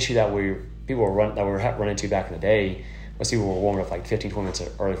was an issue that people were running into back in the day was people were warming up like 15, 20 minutes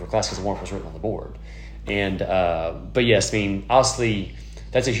early for class because the warm-up was written on the board. And but yes, I mean, obviously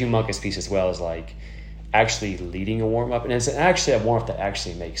that's a humongous piece as well, as like actually leading a warm-up, and it's actually a warm-up that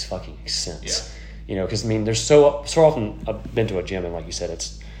actually makes fucking sense. You know, because I mean, there's so often I've been to a gym and like you said,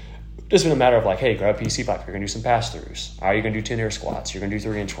 it's just been a matter of like, hey, grab a PC pipe. You're gonna do some pass-throughs. All right, you're gonna do 10 air squats. You're gonna do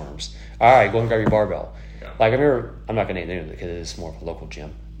 3 inchworms. All right, go and grab your barbell. Yeah. Like I remember, I'm not gonna name it because it's more of a local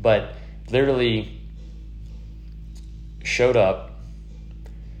gym, but literally showed up.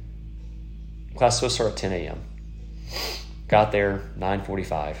 Class was supposed to start at 10 a.m. Got there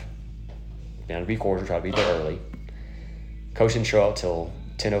 9:45. Down to be cordial, try to be there early. Coach didn't show up till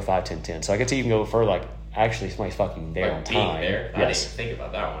 10:05, 10:10. So I get to even go further, like actually somebody's fucking there on time. There? I didn't even think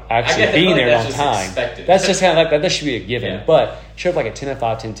about that one. Actually being there on time. Expected. That's just kind of like that should be a given. Yeah. But showed up like at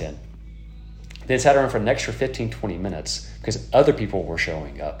 10:05, 10:10. Then sat around for an extra 15, 20 minutes because other people were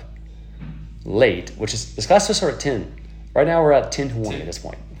showing up late, which is this class just started at 10. Right now we're at 10:20 at this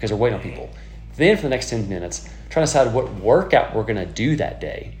point because we're waiting on people. Then for the next 10 minutes, trying to decide what workout we're going to do that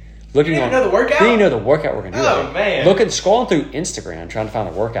day. Looking you didn't know the workout? Didn't know the workout we're going to do that day. Man. Scrolling through Instagram trying to find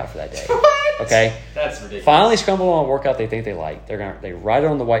a workout for that day. What? Okay? That's ridiculous. Finally scrambled on a workout they think they like. They write it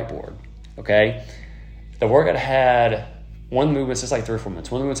on the whiteboard. Okay? The workout had one movement, it's like 3 or 4 minutes.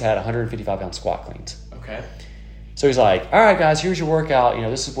 One movement had 155-pound squat cleans. Okay. So he's like, all right, guys, here's your workout. You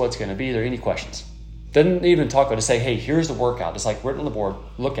know, this is what it's going to be. Are there any questions? Doesn't even talk about it. Just say, hey, here's the workout. Just like written on the board.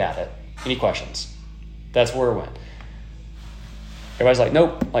 Look at it. Any questions? That's where it went. Everybody's like,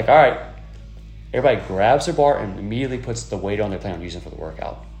 nope. Like, all right. Everybody grabs their bar and immediately puts the weight on they plan on using for the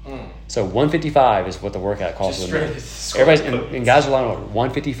workout. So 155 is what the workout calls for the minute. Everybody's and guys are lying on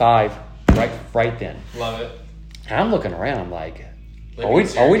 155 right then. Love it. And I'm looking around. I'm like,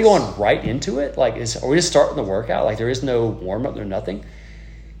 are we going right into it? Like, are we just starting the workout? Like, there is no warm up, there's nothing.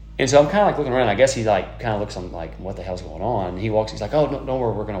 And so I'm kind of like looking around. I guess he like kind of looks on like what the hell's going on. And he walks. He's like, oh, no, don't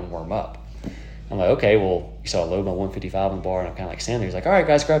worry, we're going to warm up. I'm like, okay, well, you saw I load my 155 on the bar, and I'm kind of like standing there. He's like, all right,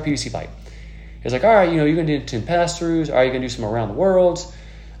 guys, grab a PVC pipe. He's like, all right, you know, you're going to do 10 pass-throughs. All right, you're going to do some around the worlds.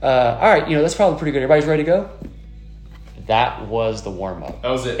 All right, you know, that's probably pretty good. Everybody's ready to go? That was the warm-up.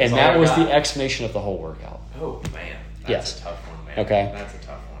 That was it. And that was the explanation of the whole workout. Oh, man. That's a tough one, man. Okay. That's a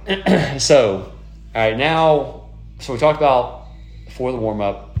tough one. So, all right, now, so we talked about for the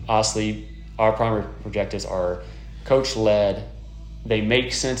warm-up, honestly, our primary objectives are coach-led. They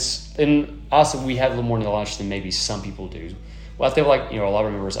make sense. And also, we have a little more knowledge than maybe some people do. Well, I feel like, you know, a lot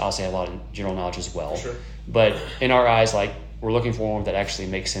of members also have a lot of general knowledge as well. Sure. But in our eyes, like, we're looking for one that actually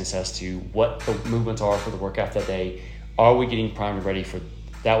makes sense as to what the movements are for the workout that day. Are we getting primed and ready for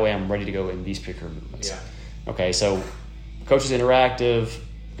that way? I'm ready to go in these particular movements. Yeah. Okay, so coach is interactive,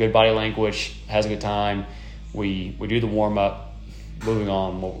 good body language, has a good time. We do the warm up. Moving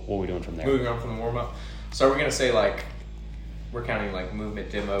on, what are we doing from there? Moving on from the warm up. So are we gonna say like we're counting like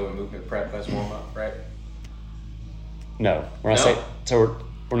movement demo and movement prep as warm up, right? No, we're not saying. So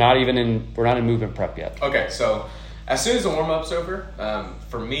we're not in movement prep yet. Okay, so as soon as the warm up's over,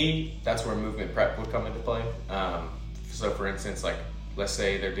 for me, that's where movement prep would come into play. So for instance, like let's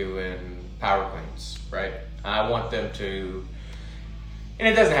say they're doing power cleans, right? I want them to, and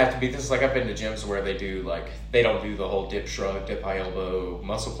it doesn't have to be this. Like I've been to gyms where they don't do the whole dip shrug, dip high elbow,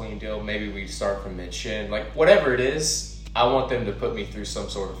 muscle clean deal. Maybe we start from mid shin, like whatever it is. I want them to put me through some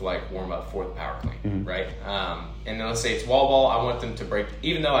sort of like warm up for the power clean, right? And then let's say it's wall ball. I want them to break,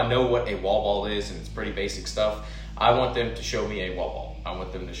 even though I know what a wall ball is and it's pretty basic stuff. I want them to show me a wall ball. I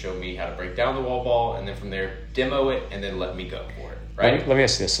want them to show me how to break down the wall ball, and then from there demo it, and then let me go for it, right? Let me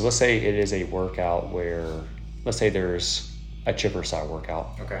ask you this. So let's say it is a workout where, let's say there's a chipper style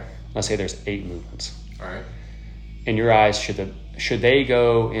workout. Okay. Let's say there's 8 movements. All right. In your eyes, should they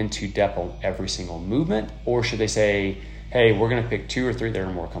go into depth on every single movement, or should they say, hey, we're going to pick 2 or 3 that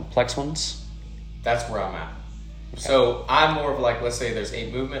are more complex ones? That's where I'm at. Okay. So I'm more of like, let's say there's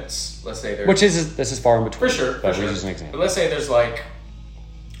 8 movements. Let's say there's... This is far in between. For sure. But we'll use an example. But let's say there's like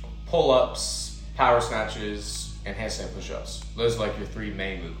pull-ups, power snatches, and handstand push-ups. Those are like your 3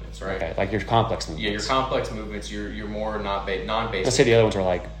 main movements, right? Okay, like your complex movements. Yeah, your complex movements. Your more non-basic. Let's say the other ones are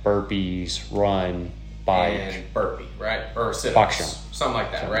like burpees, run, bike. And burpee, right? Or sit-ups. Box jump. Something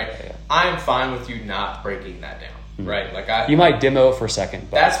like that, right? Yeah. I'm fine with you not breaking that down. Right, like you might demo it for a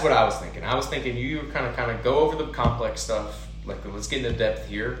second. But that's what I was thinking. I was thinking you kind of go over the complex stuff. Like let's get into depth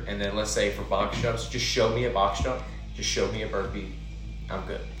here, and then let's say for box jumps, just show me a box jump, just show me a burpee. I'm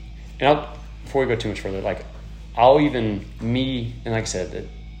good. And before we go too much further, like and like I said,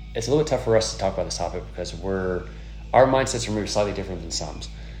 it's a little bit tough for us to talk about this topic because our mindsets are maybe slightly different than some's.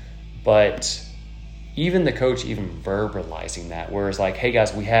 But even the coach, even verbalizing that, whereas like, hey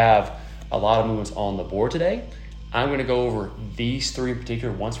guys, we have a lot of movements on the board today. I'm going to go over these 3 in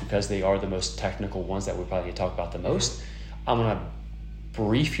particular once because they are the most technical ones that we probably need to talk about the most. I'm going to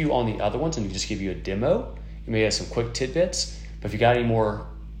brief you on the other ones and just give you a demo. You may have some quick tidbits, but if you got any more,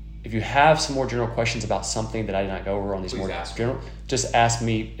 if you have some more general questions about something that I did not go over on these general, just ask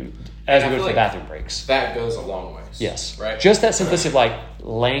me as we go to the bathroom breaks. That goes a long ways. Yes. Right? Just that simplicity of like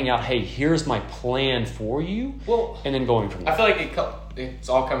laying out, hey, here's my plan for you, and then going from there. I feel like it's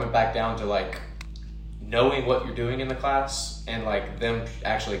all coming back down to like knowing what you're doing in the class and like them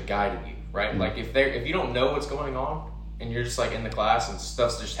actually guiding you, right? Mm-hmm. Like if you don't know what's going on and you're just like in the class and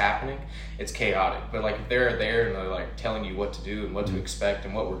stuff's just happening, it's chaotic. But like if they're there and they're like telling you what to do and what to expect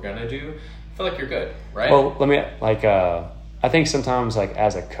and what we're gonna do, I feel like you're good, right? Well, let me I think sometimes like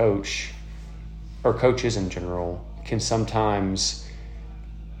as a coach or coaches in general can sometimes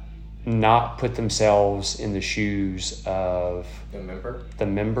not put themselves in the shoes of the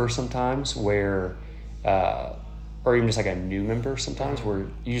member sometimes where or even just like a new member sometimes where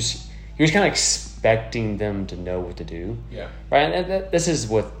you're just kind of expecting them to know what to do. Yeah. Right. And this is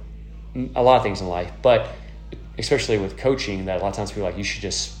with a lot of things in life, but especially with coaching, that a lot of times people are like, you should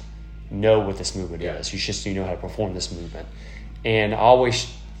just know what this movement is. You know how to perform this movement. And I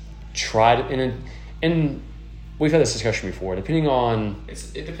always try to, and we've had this discussion before, depending on...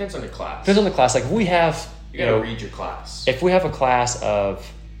 It depends on the class. Depends on the class. Like if we have... You got to read your class. If we have a class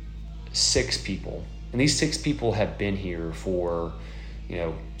of 6 people, and these 6 people have been here for,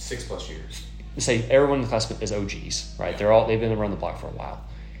 6+ years. Say everyone in the class is OGs, right? Yeah. They've been around the block for a while.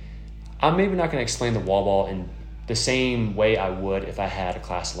 I'm maybe not going to explain the wall ball in the same way I would if I had a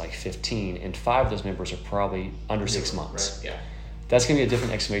class of like 15, and 5 of those members are probably under 6 months. Right. Yeah. That's going to be a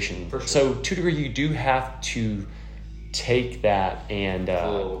different explanation. For sure. So to a degree, you do have to take that and... a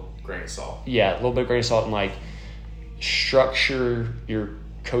little grain of salt. Yeah, a little bit of grain of salt and like structure your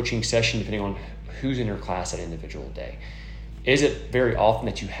coaching session depending on who's in your class that individual day. Is it very often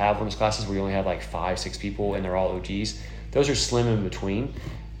that you have one of those classes where you only have like 5-6 people and they're all OGs? Those are slim in between.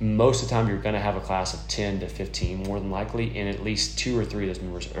 Most of the time you're going to have a class of 10 to 15 more than likely, and at least 2 or 3 of those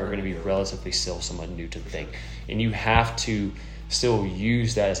members are going to be relatively still someone new to the thing. And you have to still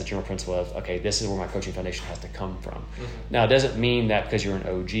use that as a general principle of, okay, this is where my coaching foundation has to come from. Mm-hmm. Now, it doesn't mean that because you're an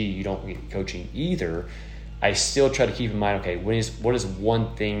OG, you don't get coaching either. I still try to keep in mind, okay, what is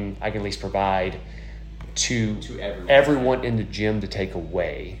one thing I can at least provide to everyone in the gym to take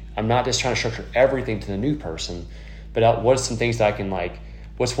away? I'm not just trying to structure everything to the new person, but what are some things that I can like,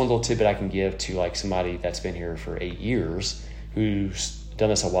 what's one little tidbit I can give to like somebody that's been here for 8 years who's done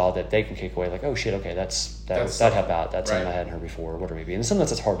this a while that they can kick away like, oh shit, okay, that helped out. That's something I hadn't heard before, or whatever it may be. And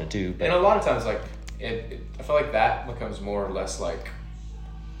sometimes it's hard to do. But, and a lot of times, like I feel like that becomes more or less like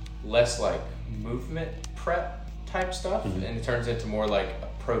movement prep type stuff, and it turns into more like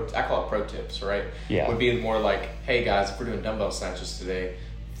I call it pro tips, right? Yeah. Would be more like, hey guys, if we're doing dumbbell snatches today,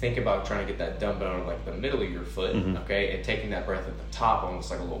 think about trying to get that dumbbell in like the middle of your foot, okay, and taking that breath at the top,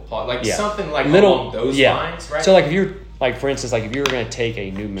 almost like a little pause, like something like along those lines, right? So like if you're like, for instance, like if you were going to take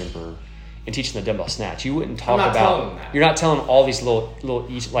a new member and teach them the dumbbell snatch, you wouldn't talk about. You're not telling all these little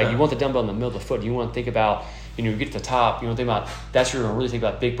like you want the dumbbell in the middle of the foot. You want to think about, you get to the top. You want to think about that's where you're going to really think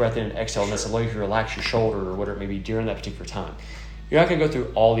about big breath in and exhale, and this allows you to relax your shoulder or whatever it may be during that particular time. You're not going to go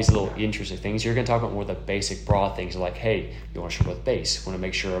through all these little interesting things. You're going to talk about more the basic broad things like, hey, you want to start with base. You want to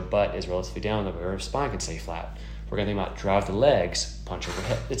make sure our butt is relatively down, that our spine can stay flat. We're going to think about drive the legs, punch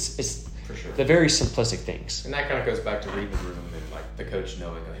overhead. It's for sure the very simplistic things. And that kind of goes back to reading the room and like the coach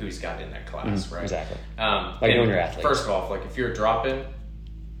knowing who he's got in that class, right? Exactly. Like knowing your athletes. First off, like if you're dropping,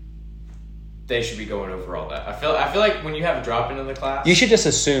 they should be going over all that. I feel like when you have a drop in the class, you should just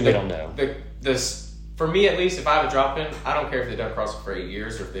assume they don't know. For me, at least, if I have a drop-in, I don't care if they've done CrossFit for 8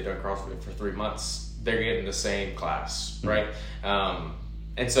 years or if they've done CrossFit for 3 months. They're getting the same class, right?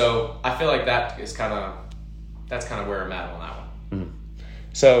 And so I feel like that's kind of where I'm at on that one.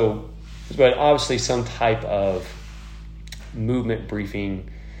 So, but obviously some type of movement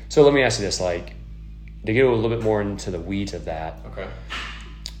briefing. So let me ask you this, like, to get a little bit more into the weeds of that. Okay.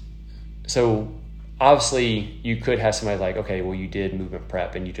 So obviously you could have somebody like, okay, well, you did movement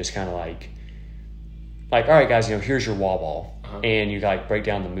prep and you just kind of like, all right, guys, here's your wall ball, and you like break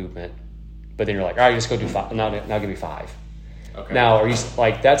down the movement, but then you're like, all right, just go do 5. Now give me 5. Okay. Now, are you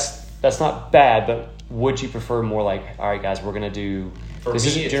like that's not bad, but would you prefer more like, all right, guys, we're gonna do this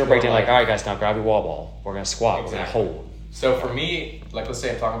is a general breakdown, like, all right, guys, now grab your wall ball, we're gonna squat, we're gonna hold. So for me, like let's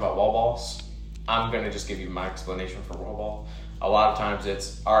say I'm talking about wall balls, I'm gonna just give you my explanation for wall ball. A lot of times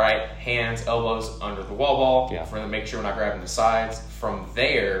it's, all right, hands, elbows under the wall ball. Yeah. For them to make sure we're not grabbing the sides. From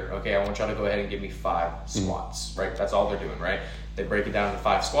there, okay, I want y'all to go ahead and give me 5 squats, right? That's all they're doing, right? They break it down into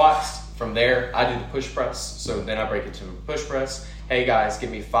 5 squats. From there, I do the push press. So then I break it to a push press. Hey guys, give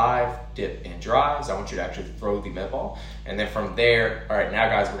me 5 dip and drives. I want you to actually throw the med ball. And then from there, all right, now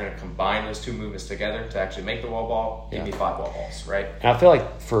guys, we're going to combine those 2 movements together to actually make the wall ball. Give me 5 wall balls, right? And I feel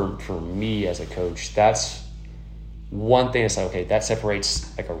like for me as a coach, that's one thing. It's like, okay, that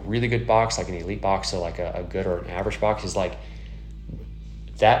separates like a really good box, like an elite box, so like a good or an average box is like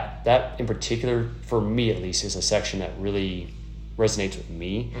that in particular, for me at least, is a section that really resonates with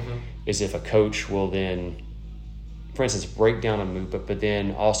me. Is if a coach will then, for instance, break down a movement, but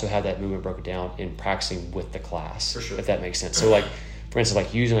then also have that movement broken down in practicing with the class, for sure. If that makes sense. So like, for instance,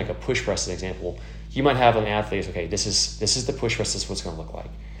 like using like a push press as an example, you might have an athlete, okay, this is the push press, this is what it's going to look like.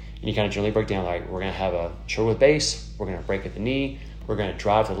 And you kind of generally break down, like, we're going to have a shoulder width base, we're going to break at the knee, we're going to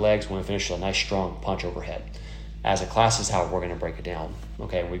drive the legs, we're going to finish with a nice strong punch overhead. As a class, is how we're going to break it down.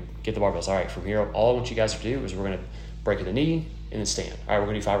 Okay, and we get the barbells. All right, from here, all I want you guys to do is we're going to break at the knee and then stand. All right, we're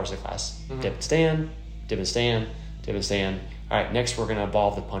going to do 5 reps of class. Dip and stand, dip and stand, dip and stand. All right, next we're going to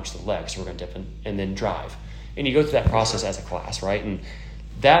evolve the punch to the legs. So we're going to dip and then drive. And you go through that process as a class, right? And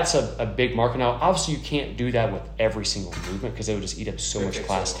that's a big marker. Now, obviously, you can't do that with every single movement because it would just eat up so much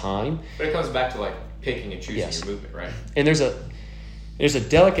class time. But it comes back to like picking and choosing your movement, right? And there's a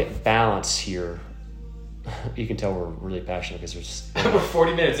delicate balance here. You can tell we're really passionate because we're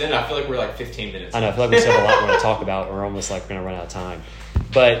 40 minutes in. I feel like we're like 15 minutes. I know. I feel like we still have a lot more to talk about. We're almost like we're going to run out of time.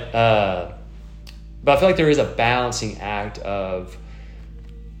 But I feel like there is a balancing act of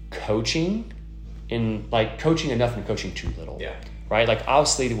coaching and like coaching enough and coaching too little. Yeah. Right? Like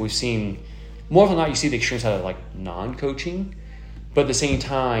obviously we've seen more often than not you see the extreme side of like non-coaching, but at the same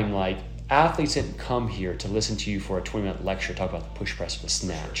time, like athletes didn't come here to listen to you for a 20-minute lecture talk about the push press or the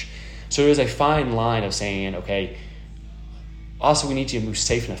snatch. So there's a fine line of saying, okay, also we need you to move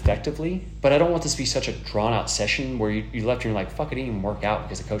safe and effectively, but I don't want this to be such a drawn out session where you left and you're like, fuck, it didn't even work out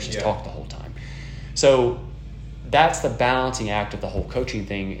because the coach just talked the whole time. So that's the balancing act of the whole coaching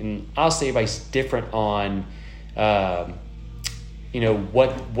thing. And obviously everybody's different on,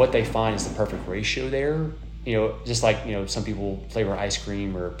 what they find is the perfect ratio there. Just like, some people flavor ice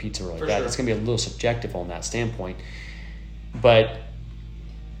cream or pizza or like that. Sure. It's going to be a little subjective on that standpoint. But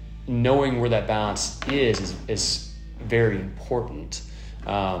knowing where that balance is very important.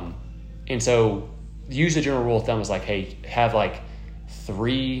 And so use the general rule of thumb is like, hey, have like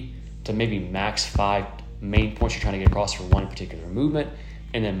 3 to maybe max 5 main points you're trying to get across for one particular movement,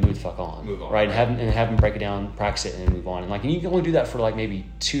 and then move the fuck on. Move on. Right? And have them break it down, practice it, and then move on. And you can only do that for like maybe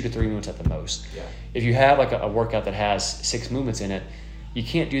 2 to 3 movements at the most. Yeah. If you have like a workout that has 6 movements in it, you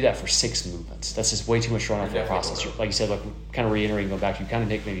can't do that for 6 movements. That's just way too much drawn out for the process. Like you said, like kind of reiterating, going back, you kind of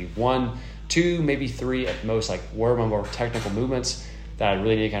take maybe 1, 2, maybe 3 at most, like where are my more technical movements that I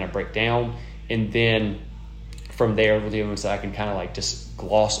really need to kind of break down. And then from there, with the movements that I can kind of like just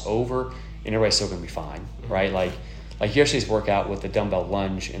gloss over, and everybody's still going to be fine, right? Like yesterday's workout with the dumbbell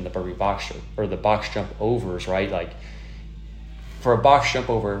lunge and the burpee box or the box jump overs, right? Like for a box jump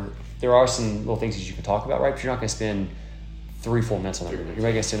over, there are some little things that you can talk about, right? But you're not going to spend 3-4 minutes on that movement. You're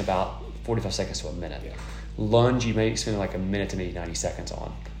going to spend about 45 seconds to a minute. Yeah. Lunge, you may spend like a minute to maybe 90 seconds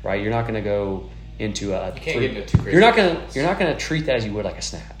on, right? You're not going to go into a. You can't get into too crazy. You're not going to treat that as you would like a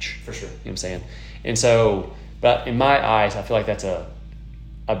snatch. For sure. You know what I'm saying? And so, but in my eyes, I feel like that's a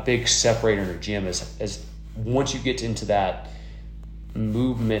big separator in a gym is once you get into that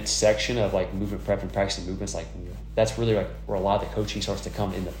movement section of like movement prep and practicing movements, like that's really like where a lot of the coaching starts to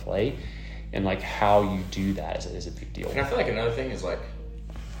come into play, and like how you do that is a big deal. And I feel like another thing is like,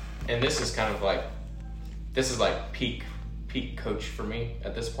 and this is kind of like, this is like peak coach for me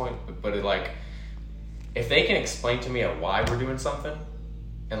at this point, but it like, if they can explain to me why we're doing something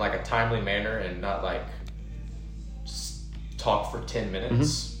in like a timely manner and not like talk for 10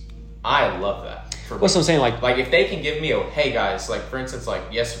 minutes, I love that. What's what I'm saying? Like if they can give me hey guys, like for instance, like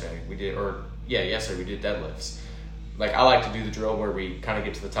yesterday we did deadlifts. Like I like to do the drill where we kind of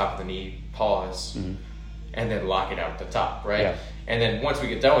get to the top of the knee, pause, and then lock it out at the top, right? Yeah. And then once we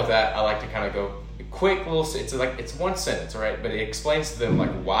get done with that, I like to kind of go quick little. It's one sentence, right? But it explains to them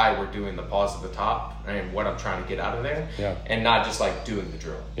like why we're doing the pause at the top and what I'm trying to get out of there, and not just like doing the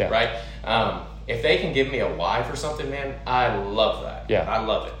drill, right? If they can give me a why for something, man, I love that. Yeah, I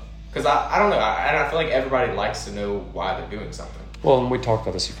love it. Because I don't know, and I feel like everybody likes to know why they're doing something. Well, and we talked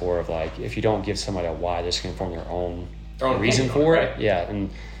about this before of like, if you don't give somebody a why, they're just going to form their own reason for it. Right? Yeah, and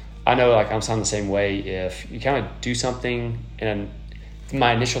I know like I'm sounding the same way. If you kind of do something, and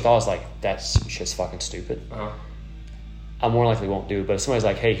my initial thought is like, that shit's fucking stupid. I more likely won't do it. But if somebody's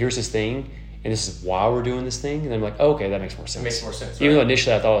like, hey, here's this thing, and this is why we're doing this thing, and then I'm like, oh, okay, that makes more sense. It makes more sense. Even though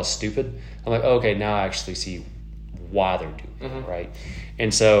initially I thought it was stupid, I'm like, oh, okay, now I actually see why they're doing it, right?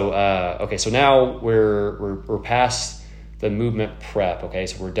 And so, okay, so now we're past the movement prep, okay?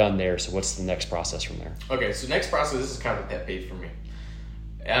 So we're done there. So what's the next process from there? Okay, so next process, this is kind of a pet peeve for me,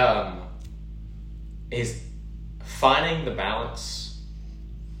 is finding the balance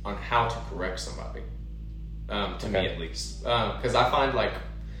on how to correct somebody, to me at least. Because I find, like,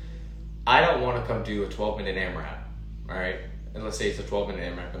 I don't want to come do a 12-minute AMRAP, all right? And let's say it's a 12-minute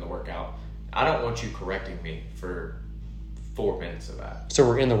AMRAP in the workout. I don't want you correcting me for 4 minutes of that. So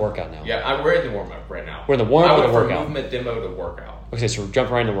we're in the workout now. Yeah, we're in the warm-up right now. We're in the warm-up or the workout? I went from movement demo to workout. Okay, so we're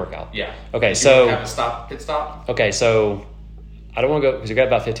jumping right into workout. Yeah. Okay, so... have a pit stop? Okay, so I don't want to go, because we've got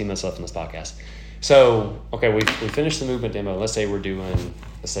about 15 minutes left in this podcast. So, okay, we finished the movement demo. Let's say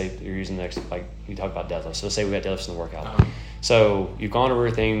let's say you're using the next, like, you talk about deadlifts. So let's say we got deadlifts in the workout. So you've gone over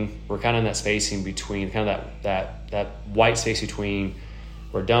everything. We're kind of in that spacing between, kind of that white space between,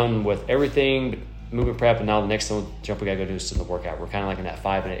 we're done with everything, movement prep, and now the next jump we got to go do is in the workout. We're kind of like in that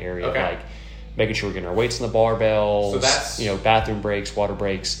 5-minute area, of like making sure we're getting our weights in the barbells, so that's, bathroom breaks, water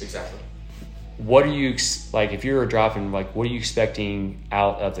breaks. Exactly. What are you, like, if you're dropping, like, what are you expecting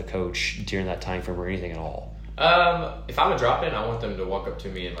out of the coach during that time frame or anything at all? If I'm a drop-in, I want them to walk up to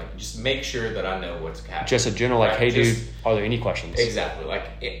me and, like, just make sure that I know what's happening. Just a general, like, hey, dude, are there any questions? Exactly. Like,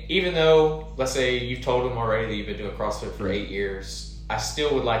 even though, let's say you've told them already that you've been doing CrossFit for 8 years, I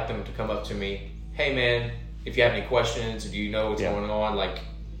still would like them to come up to me, hey, man, if you have any questions, or do you know what's going on, like,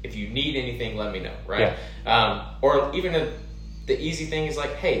 if you need anything, let me know, right? Or even the easy thing is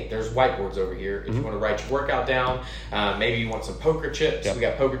like, hey, there's whiteboards over here. If you want to write your workout down, maybe you want some poker chips. We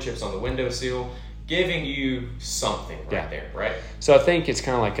got poker chips on the windowsill, giving you something right there, right? So I think it's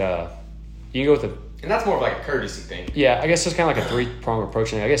kind of like you can go with and that's more of like a courtesy thing. Yeah, I guess it's kind of like a 3-prong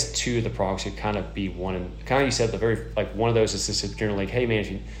approach. And I guess 2 of the prongs could kind of be one. And kind of you said one of those is just generally, like, hey, man, if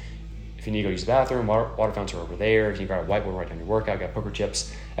you need to go use the bathroom, water fountains are over there. If you grab a whiteboard, write down your workout, got poker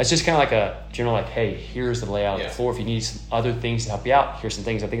chips. It's just kind of like a general, like, hey, here's the layout of the floor. If you need some other things to help you out, here's some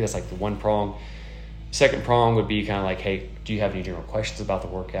things. I think that's like the 1 prong. Second prong would be kind of like, hey, do you have any general questions about the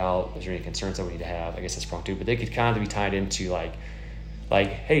workout? Is there any concerns that we need to have? I guess that's prong 2. But they could kind of be tied into like,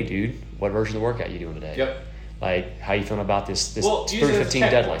 hey, dude, what version of the workout are you doing today? Yep. Like, how you feeling about this 315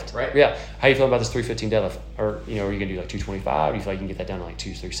 deadlift? Right? Yeah. How you feeling about this 315 deadlift? Or, are you going to do like 225? You feel like you can get that down to like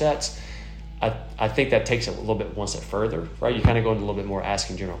 2-3 sets? I think that takes it a little bit one step further, right? You kind of go into a little bit more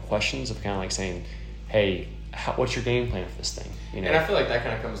asking general questions of kind of like saying, hey, what's your game plan for this thing? And I feel like that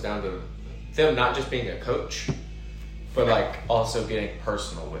kind of comes down to them not just being a coach, but like also getting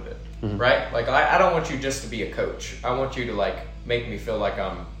personal with it, right? Like I don't want you just to be a coach. I want you to like make me feel like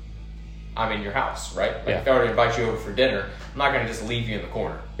I'm in your house, right? Like if I were to invite you over for dinner, I'm not going to just leave you in the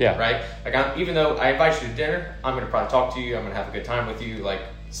corner, right? Like even though I invite you to dinner, I'm going to probably talk to you. I'm going to have a good time with you. Like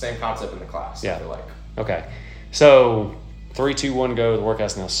same concept in the class. I feel like. Okay, so 3, 2, 1, go. The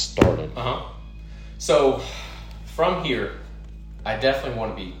workout's now started. So from here, I definitely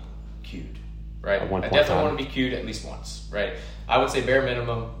want to be cued, right? I definitely want to be cued at least once, right? I would say bare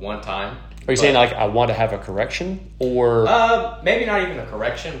minimum 1 time. Are you saying like I want to have a correction, or maybe not even a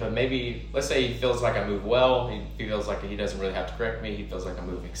correction, but maybe let's say he feels like I move well. He feels like he doesn't really have to correct me. He feels like I'm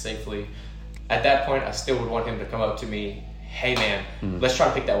moving safely. At that point, I still would want him to come up to me. Hey man, let's try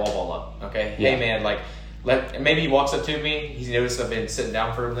to pick that wall ball up. Okay. Hey man, like maybe he walks up to me. He's noticed I've been sitting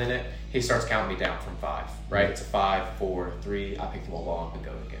down for a minute. He starts counting me down from 5. Right. It's a 5, 4, 3. I pick the wall ball up and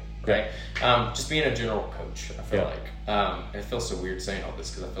go again. Right. Just being a general coach, I feel like. And it feels so weird saying all this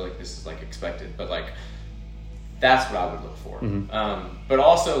because I feel like this is like expected, but like that's what I would look for. But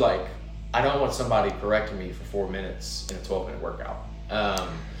also like I don't want somebody correcting me for 4 minutes in a 12-minute workout.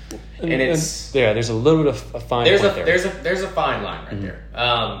 And it's there's a little bit of a fine line there. There's a fine line right there.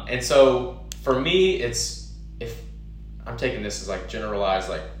 And so for me, it's if I'm taking this as like generalized,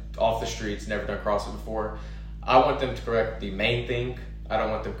 like off the streets, never done CrossFit before. I want them to correct the main thing. I don't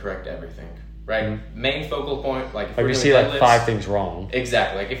want them to correct everything. Right? Main focal point, like if you see like 5 things wrong.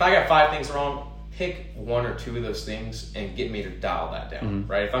 Exactly. Like if I got 5 things wrong, pick 1 or 2 of those things and get me to dial that down.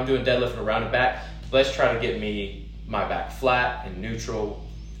 Right? If I'm doing deadlift and a rounded back, let's try to get my back flat and neutral.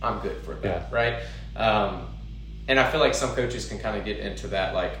 I'm good for that. Right? And I feel like some coaches can kind of get into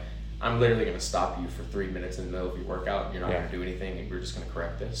that, like, I'm literally going to stop you for 3 minutes in the middle of your workout and you're not going to do anything and we're just going to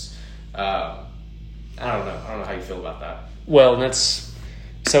correct this. I don't know. I don't know how you feel about that. Well, and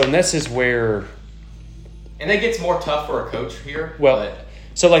this is where, and it gets more tough for a coach here. Well,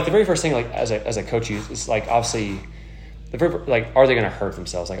 so like the very first thing, like as a coach, it's like obviously, are they going to hurt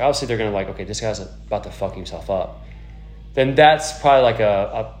themselves? Like obviously they're going to like, okay, this guy's about to fuck himself up. Then that's probably like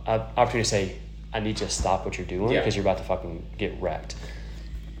a opportunity to say, I need you to stop what you're doing because you're about to fucking get wrecked.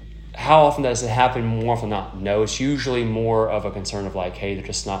 how often does it happen? More often than not, no. It's usually more of a concern of like, hey, they're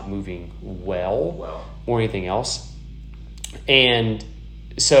just not moving well. Or anything else. And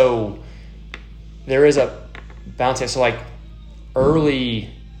so there is a balance. So like early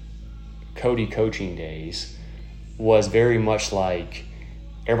Cody coaching days was very much like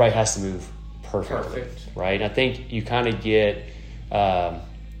everybody has to move perfectly. Right? And I think you kind of get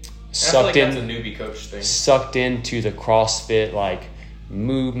sucked in. That's a newbie coach thing. Sucked into the CrossFit, like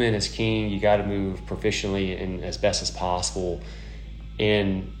movement is king. You got to move proficiently and as best as possible.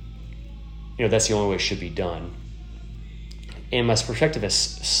 And, that's the only way it should be done. And my perspective has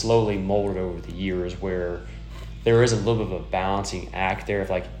slowly molded over the years where there is a little bit of a balancing act there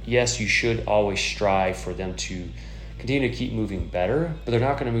of like, yes, you should always strive for them to continue to keep moving better, but they're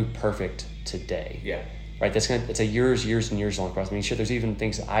not going to move perfect today. Yeah. Right? It's a years and years long process. I mean, sure, there's even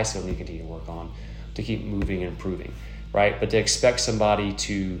things that I still need to continue to work on to keep moving and improving. Right? But to expect somebody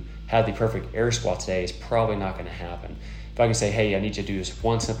to have the perfect air squat today is probably not going to happen. If I can say, hey, I need you to do this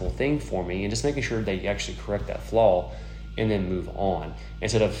one simple thing for me, and just making sure they actually correct that flaw and then move on.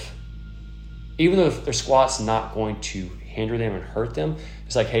 Instead of, even though their squat's not going to hinder them and hurt them,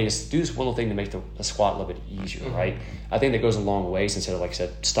 it's like, hey, just do this one little thing to make the squat a little bit easier, right? I think that goes a long ways instead of, like I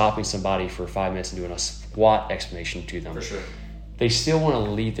said, stopping somebody for 5 minutes and doing a squat explanation to them. For sure. They still want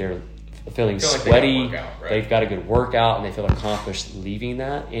to leave there feeling sweaty, they've got a good workout, and they feel accomplished leaving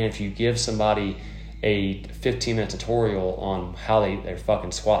that. And if you give somebody a 15-minute tutorial on how their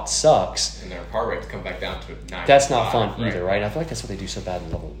fucking squat sucks, and their heart rate to come back down to 90, that's not fun either, right? And I feel like that's what they do so bad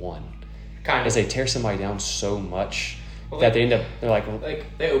in level 1. Kind of. Is they tear somebody down so much that they end up, they're like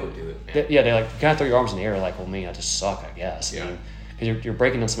they overdo it. They're like, you kind of throw your arms in the air like, well, man, I just suck, I guess. Yeah. Because you're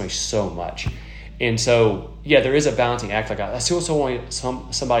breaking down somebody so much. And so, yeah, there is a balancing act. Like I still want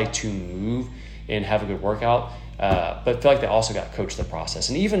somebody to move and have a good workout, but I feel like they also got to coach the process.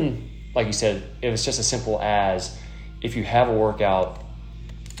 And even, like you said, if it's just as simple as if you have a workout,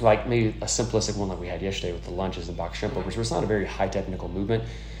 like maybe a simplistic one like we had yesterday with the lunges and box jump overs, where it's not a very high technical movement.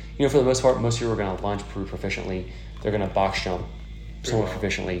 For the most part, most people are going to lunge pretty proficiently. They're going to box jump somewhat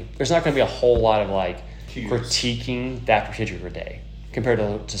proficiently. There's not going to be a whole lot of like critiquing that particular day compared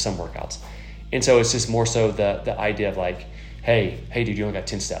to some workouts. And so it's just more so the idea of like, hey, dude, you only got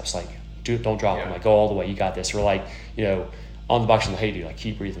 10 steps. Like, dude, don't drop them. Like, go all the way. You got this. Or like, on the box, like, hey, dude, like,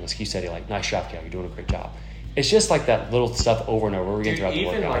 keep breathing. Let's keep steady. Like, nice job, Cal. You're doing a great job. It's just like that little stuff over and over again throughout the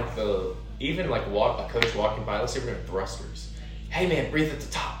workout. Even a coach walking by, let's say we're doing thrusters. Hey, man, breathe at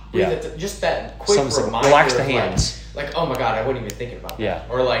the top. Breathe at just that quick reminder. Relax the hands. Like, oh my God, I wasn't even thinking about that. Yeah.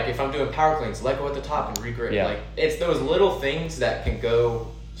 Or like, if I'm doing power cleans, let go at the top and regrip. Yeah. Like, it's those little things that can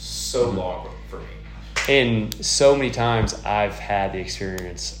go so long for me. And so many times I've had the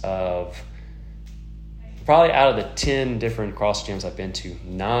experience of probably out of the 10 different cross gyms I've been to,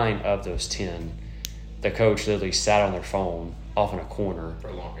 9 of those 10, the coach literally sat on their phone off in a corner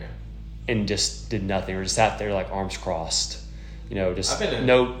for long, and just did nothing, or just sat there like arms crossed, just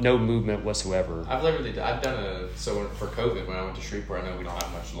no movement whatsoever. I've done so for COVID when I went to Shreveport. I know we don't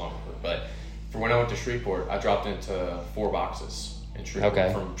have much longer, but for when I went to Shreveport, I dropped into 4 boxes in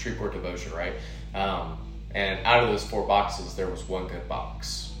Shreveport from Shreveport to Bossier, right? And out of those 4 boxes, there was one good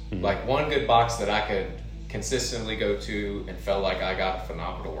box. Mm-hmm. Like one good box that I could consistently go to and felt like I got a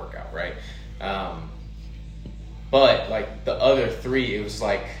phenomenal workout, right? But like the other 3, it was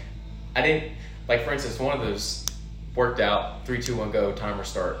like, I didn't, like for instance, one of those worked out, 3, 2, 1, go, timer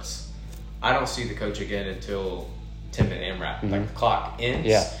starts. I don't see the coach again until 10-minute AMRAP. Mm-hmm. Like the clock ends.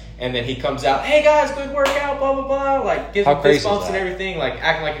 Yeah. And then he comes out, hey guys, good workout, blah, blah, blah. Like, gives me fist bumps and everything. Like,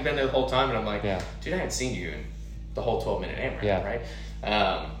 acting like you've been there the whole time. And I'm like, dude, I haven't seen you in the whole 12-minute AMRAP, right?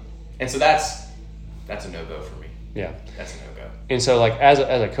 And so that's a no-go for me. Yeah. That's a no-go. And so, like, as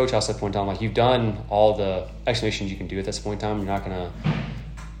a coach, I'll say point in time, like, you've done all the explanations you can do at this point in time. You're not going to,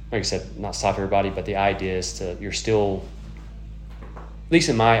 like I said, not stop everybody, but the idea is you're still, at least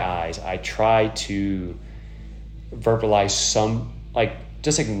in my eyes, I try to verbalize some, like,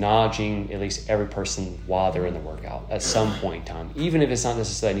 just acknowledging at least every person while they're in the workout at some point in time. Even if it's not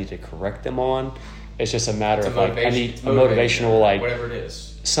necessarily I need to correct them on, it's just a matter of like, I need a motivational, like, whatever it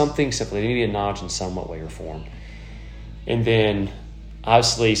is. Something simple. They need to be acknowledged in somewhat way or form. And then,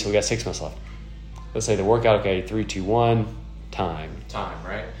 obviously, so we got 6 months left. Let's say the workout, okay, 3, 2, 1, time. Time,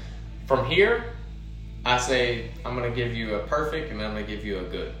 right? From here, I say I'm going to give you a perfect and then I'm going to give you a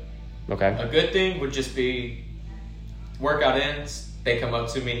good. Okay. A good thing would just be workout ends, they come up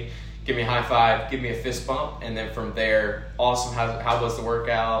to me, give me a high five, give me a fist bump, and then from there, awesome, how was the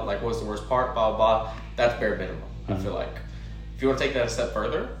workout, like what was the worst part, blah, blah, blah. That's bare minimum, I feel like. If you want to take that a step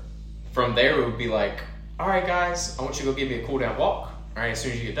further, from there it would be like, all right, guys, I want you to go give me a cool down walk. All right, as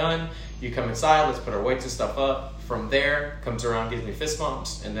soon as you get done, you come inside, let's put our weights and stuff up. From there, comes around, gives me fist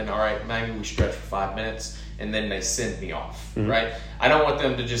bumps, and then, all right, maybe we stretch for 5 minutes, and then they send me off, right? I don't want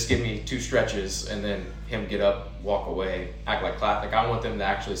them to just give me 2 stretches and then him get up, walk away, act like clap. Like, I want them to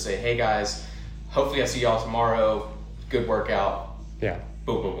actually say, hey, guys, hopefully I see y'all tomorrow. Good workout. Yeah.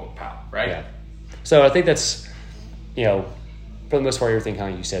 Boom, boom, boom, pow, right? Yeah. So I think that's, you know, for the most part, everything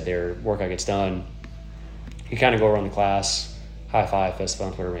kind of you said there, workout gets done. You kind of go around the class, high five, fist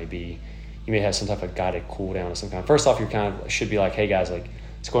bump, whatever it may be. You may have some type of guided cool down of some kind. First off, you kind of should be like, hey guys, like,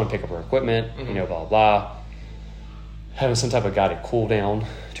 let's go and pick up our equipment, you know, blah, blah, blah. Having some type of guided cool down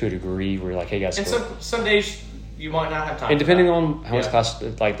to a degree where you're like, hey guys. And some days you might not have time. And depending on how much class,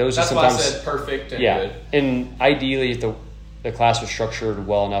 like those are sometimes. That's why I said perfect and good. And ideally, if the class was structured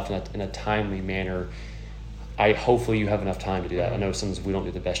well enough in a timely manner, hopefully you have enough time to do that. I know sometimes we don't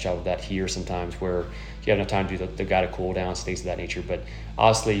do the best job of that here sometimes, where you have enough time to do the guided cool downs, things of that nature. But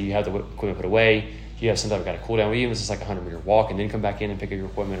honestly, you have the equipment put away, you have some type of guided cool down, even if it's just like a 100-meter walk, and then come back in and pick up your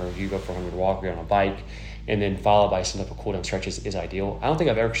equipment, or you go for a 100-meter walk, or you're on a bike, and then followed by some type of cool down stretches is ideal. I don't think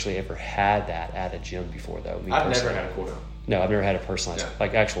I've actually ever had that at a gym before, though. I've never had a cool down. No, I've never had a personalized,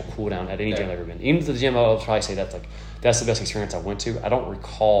 like actual cool down at any gym I've ever been. Even to the gym, I'll probably say that's the best experience I went to. I don't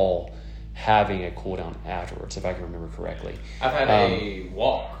recall having a cool down afterwards, if I can remember correctly. I've had a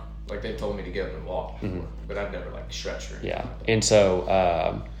walk. Like, they told me to get up and walk before, but I've never, like, stretched or anything. Yeah. And so,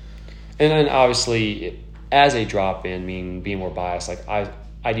 and then obviously, as a drop-in, being more biased, like,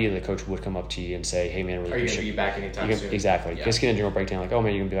 ideally the coach would come up to you and say, hey, man, really are you going to be back anytime soon? Exactly. Yeah. Just get a general breakdown, like, oh,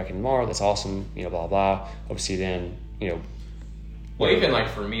 man, you're going to be back in tomorrow. That's awesome. You know, blah, blah. Hope to see you then, you know. Well, even like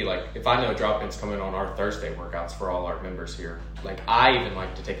for me, like if I know drop-ins coming on our Thursday workouts for all our members here, like I even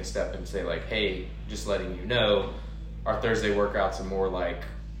like to take a step and say like, hey, just letting you know, our Thursday workouts are more like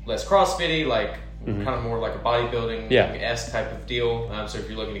less CrossFit-y, like kind of more like a bodybuilding-esque type of deal. So if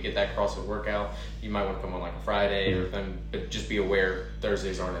you're looking to get that CrossFit workout, you might want to come on like a Friday, but just be aware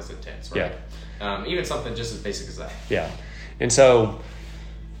Thursdays aren't as intense, right? Yeah. Even something just as basic as that. Yeah. And so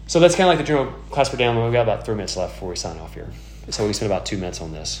that's kind of like the general class breakdown. We've got about 3 minutes left before we sign off here. So we spent about 2 minutes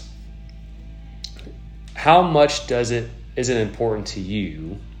on this. How much is it important to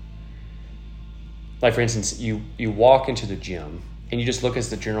you? Like, for instance, you walk into the gym and you just look at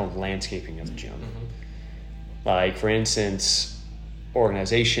the general landscaping of the gym. Like, for instance,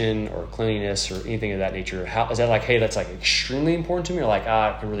 organization or cleanliness or anything of that nature. How is that like, hey, that's like extremely important to me, or like,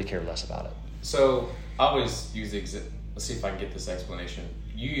 I can really care less about it? So I always use let's see if I can get this explanation.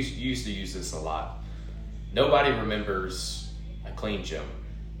 You used to use this a lot. Nobody remembers a clean gym,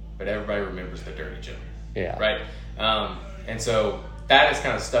 but everybody remembers the dirty gym. Yeah. Right? And so that has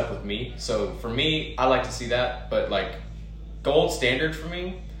kind of stuck with me. So for me, I like to see that, but like gold standard for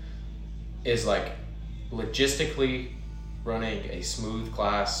me is like logistically running a smooth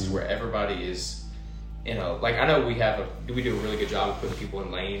class where everybody is, you know, like I know we do a really good job of putting people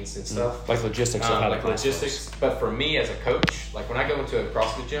in lanes and stuff. Like logistics. But for me as a coach, like when I go into a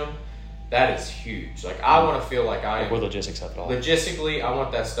CrossFit gym, that is huge. Like I want to feel like I am. With logistics at all. Logistically, I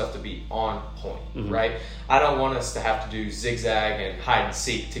want that stuff to be on point, right? I don't want us to have to do zigzag and hide and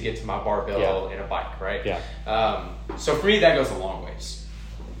seek to get to my barbell and a bike, right? Yeah. So for me, that goes a long ways.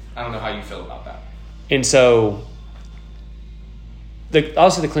 I don't know how you feel about that. And so,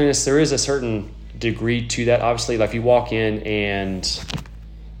 obviously the cleanliness, there is a certain degree to that. Obviously, like if you walk in and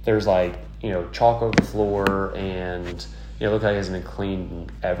there's like, you know, chalk over the floor and it look like it hasn't been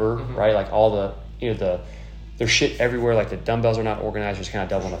cleaned ever, right? Like all the, you know, there's shit everywhere. Like the dumbbells are not organized, just kind of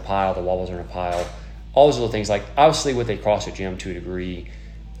double in a pile. The wobbles are in a pile. All those little things. Like obviously with a CrossFit gym to a degree,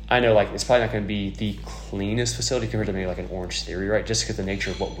 I know like it's probably not going to be the cleanest facility compared to maybe like an Orange Theory, right? Just because the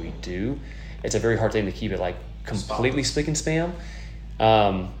nature of what we do, it's a very hard thing to keep it like completely spick and spam.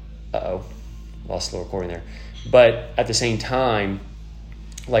 Lost the recording there. But at the same time,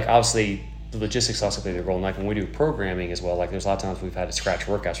 like obviously the logistics also play a role. And like when we do programming as well, like there's a lot of times we've had to scratch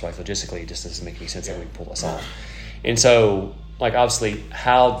workouts, like logistically it just doesn't make any sense that we pull this off. And so like obviously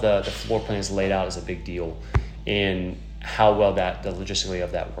how the floor plan is laid out is a big deal, and how well that the logistically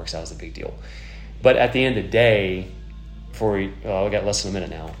of that works out is a big deal. But at the end of the day, we got less than a minute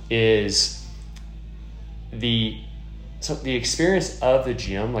now, is the experience of the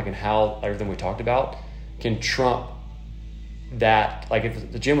gym, like and how everything we talked about can trump that. Like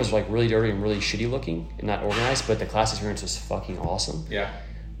if the gym was like really dirty and really shitty looking and not organized, but the class experience was fucking awesome. Yeah.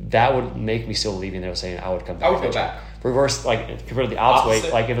 That would make me still leaving there saying I would come back. I would go back. Reverse, like compared to the opposite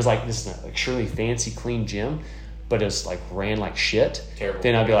way, like if it was like this extremely fancy, clean gym, but it's like ran like shit. Terrible.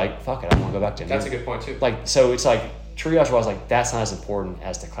 Then I'd be like, fuck it, I want to go back to it. That's a good point too. Like so, it's like triage was like that's not as important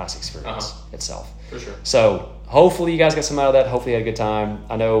as the class experience itself. For sure. So hopefully you guys got some out of that. Hopefully you had a good time.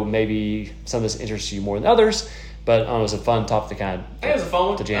 I know maybe some of this interests you more than others, but it was a fun topic to kind of I think it was a fun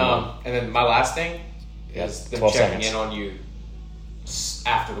one to jam on. And then my last thing is them 12 checking seconds. in on you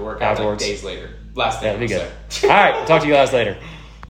after the workout, Afterwards. like days later. Last thing. Yeah, that'd be good. All right, talk to you guys later.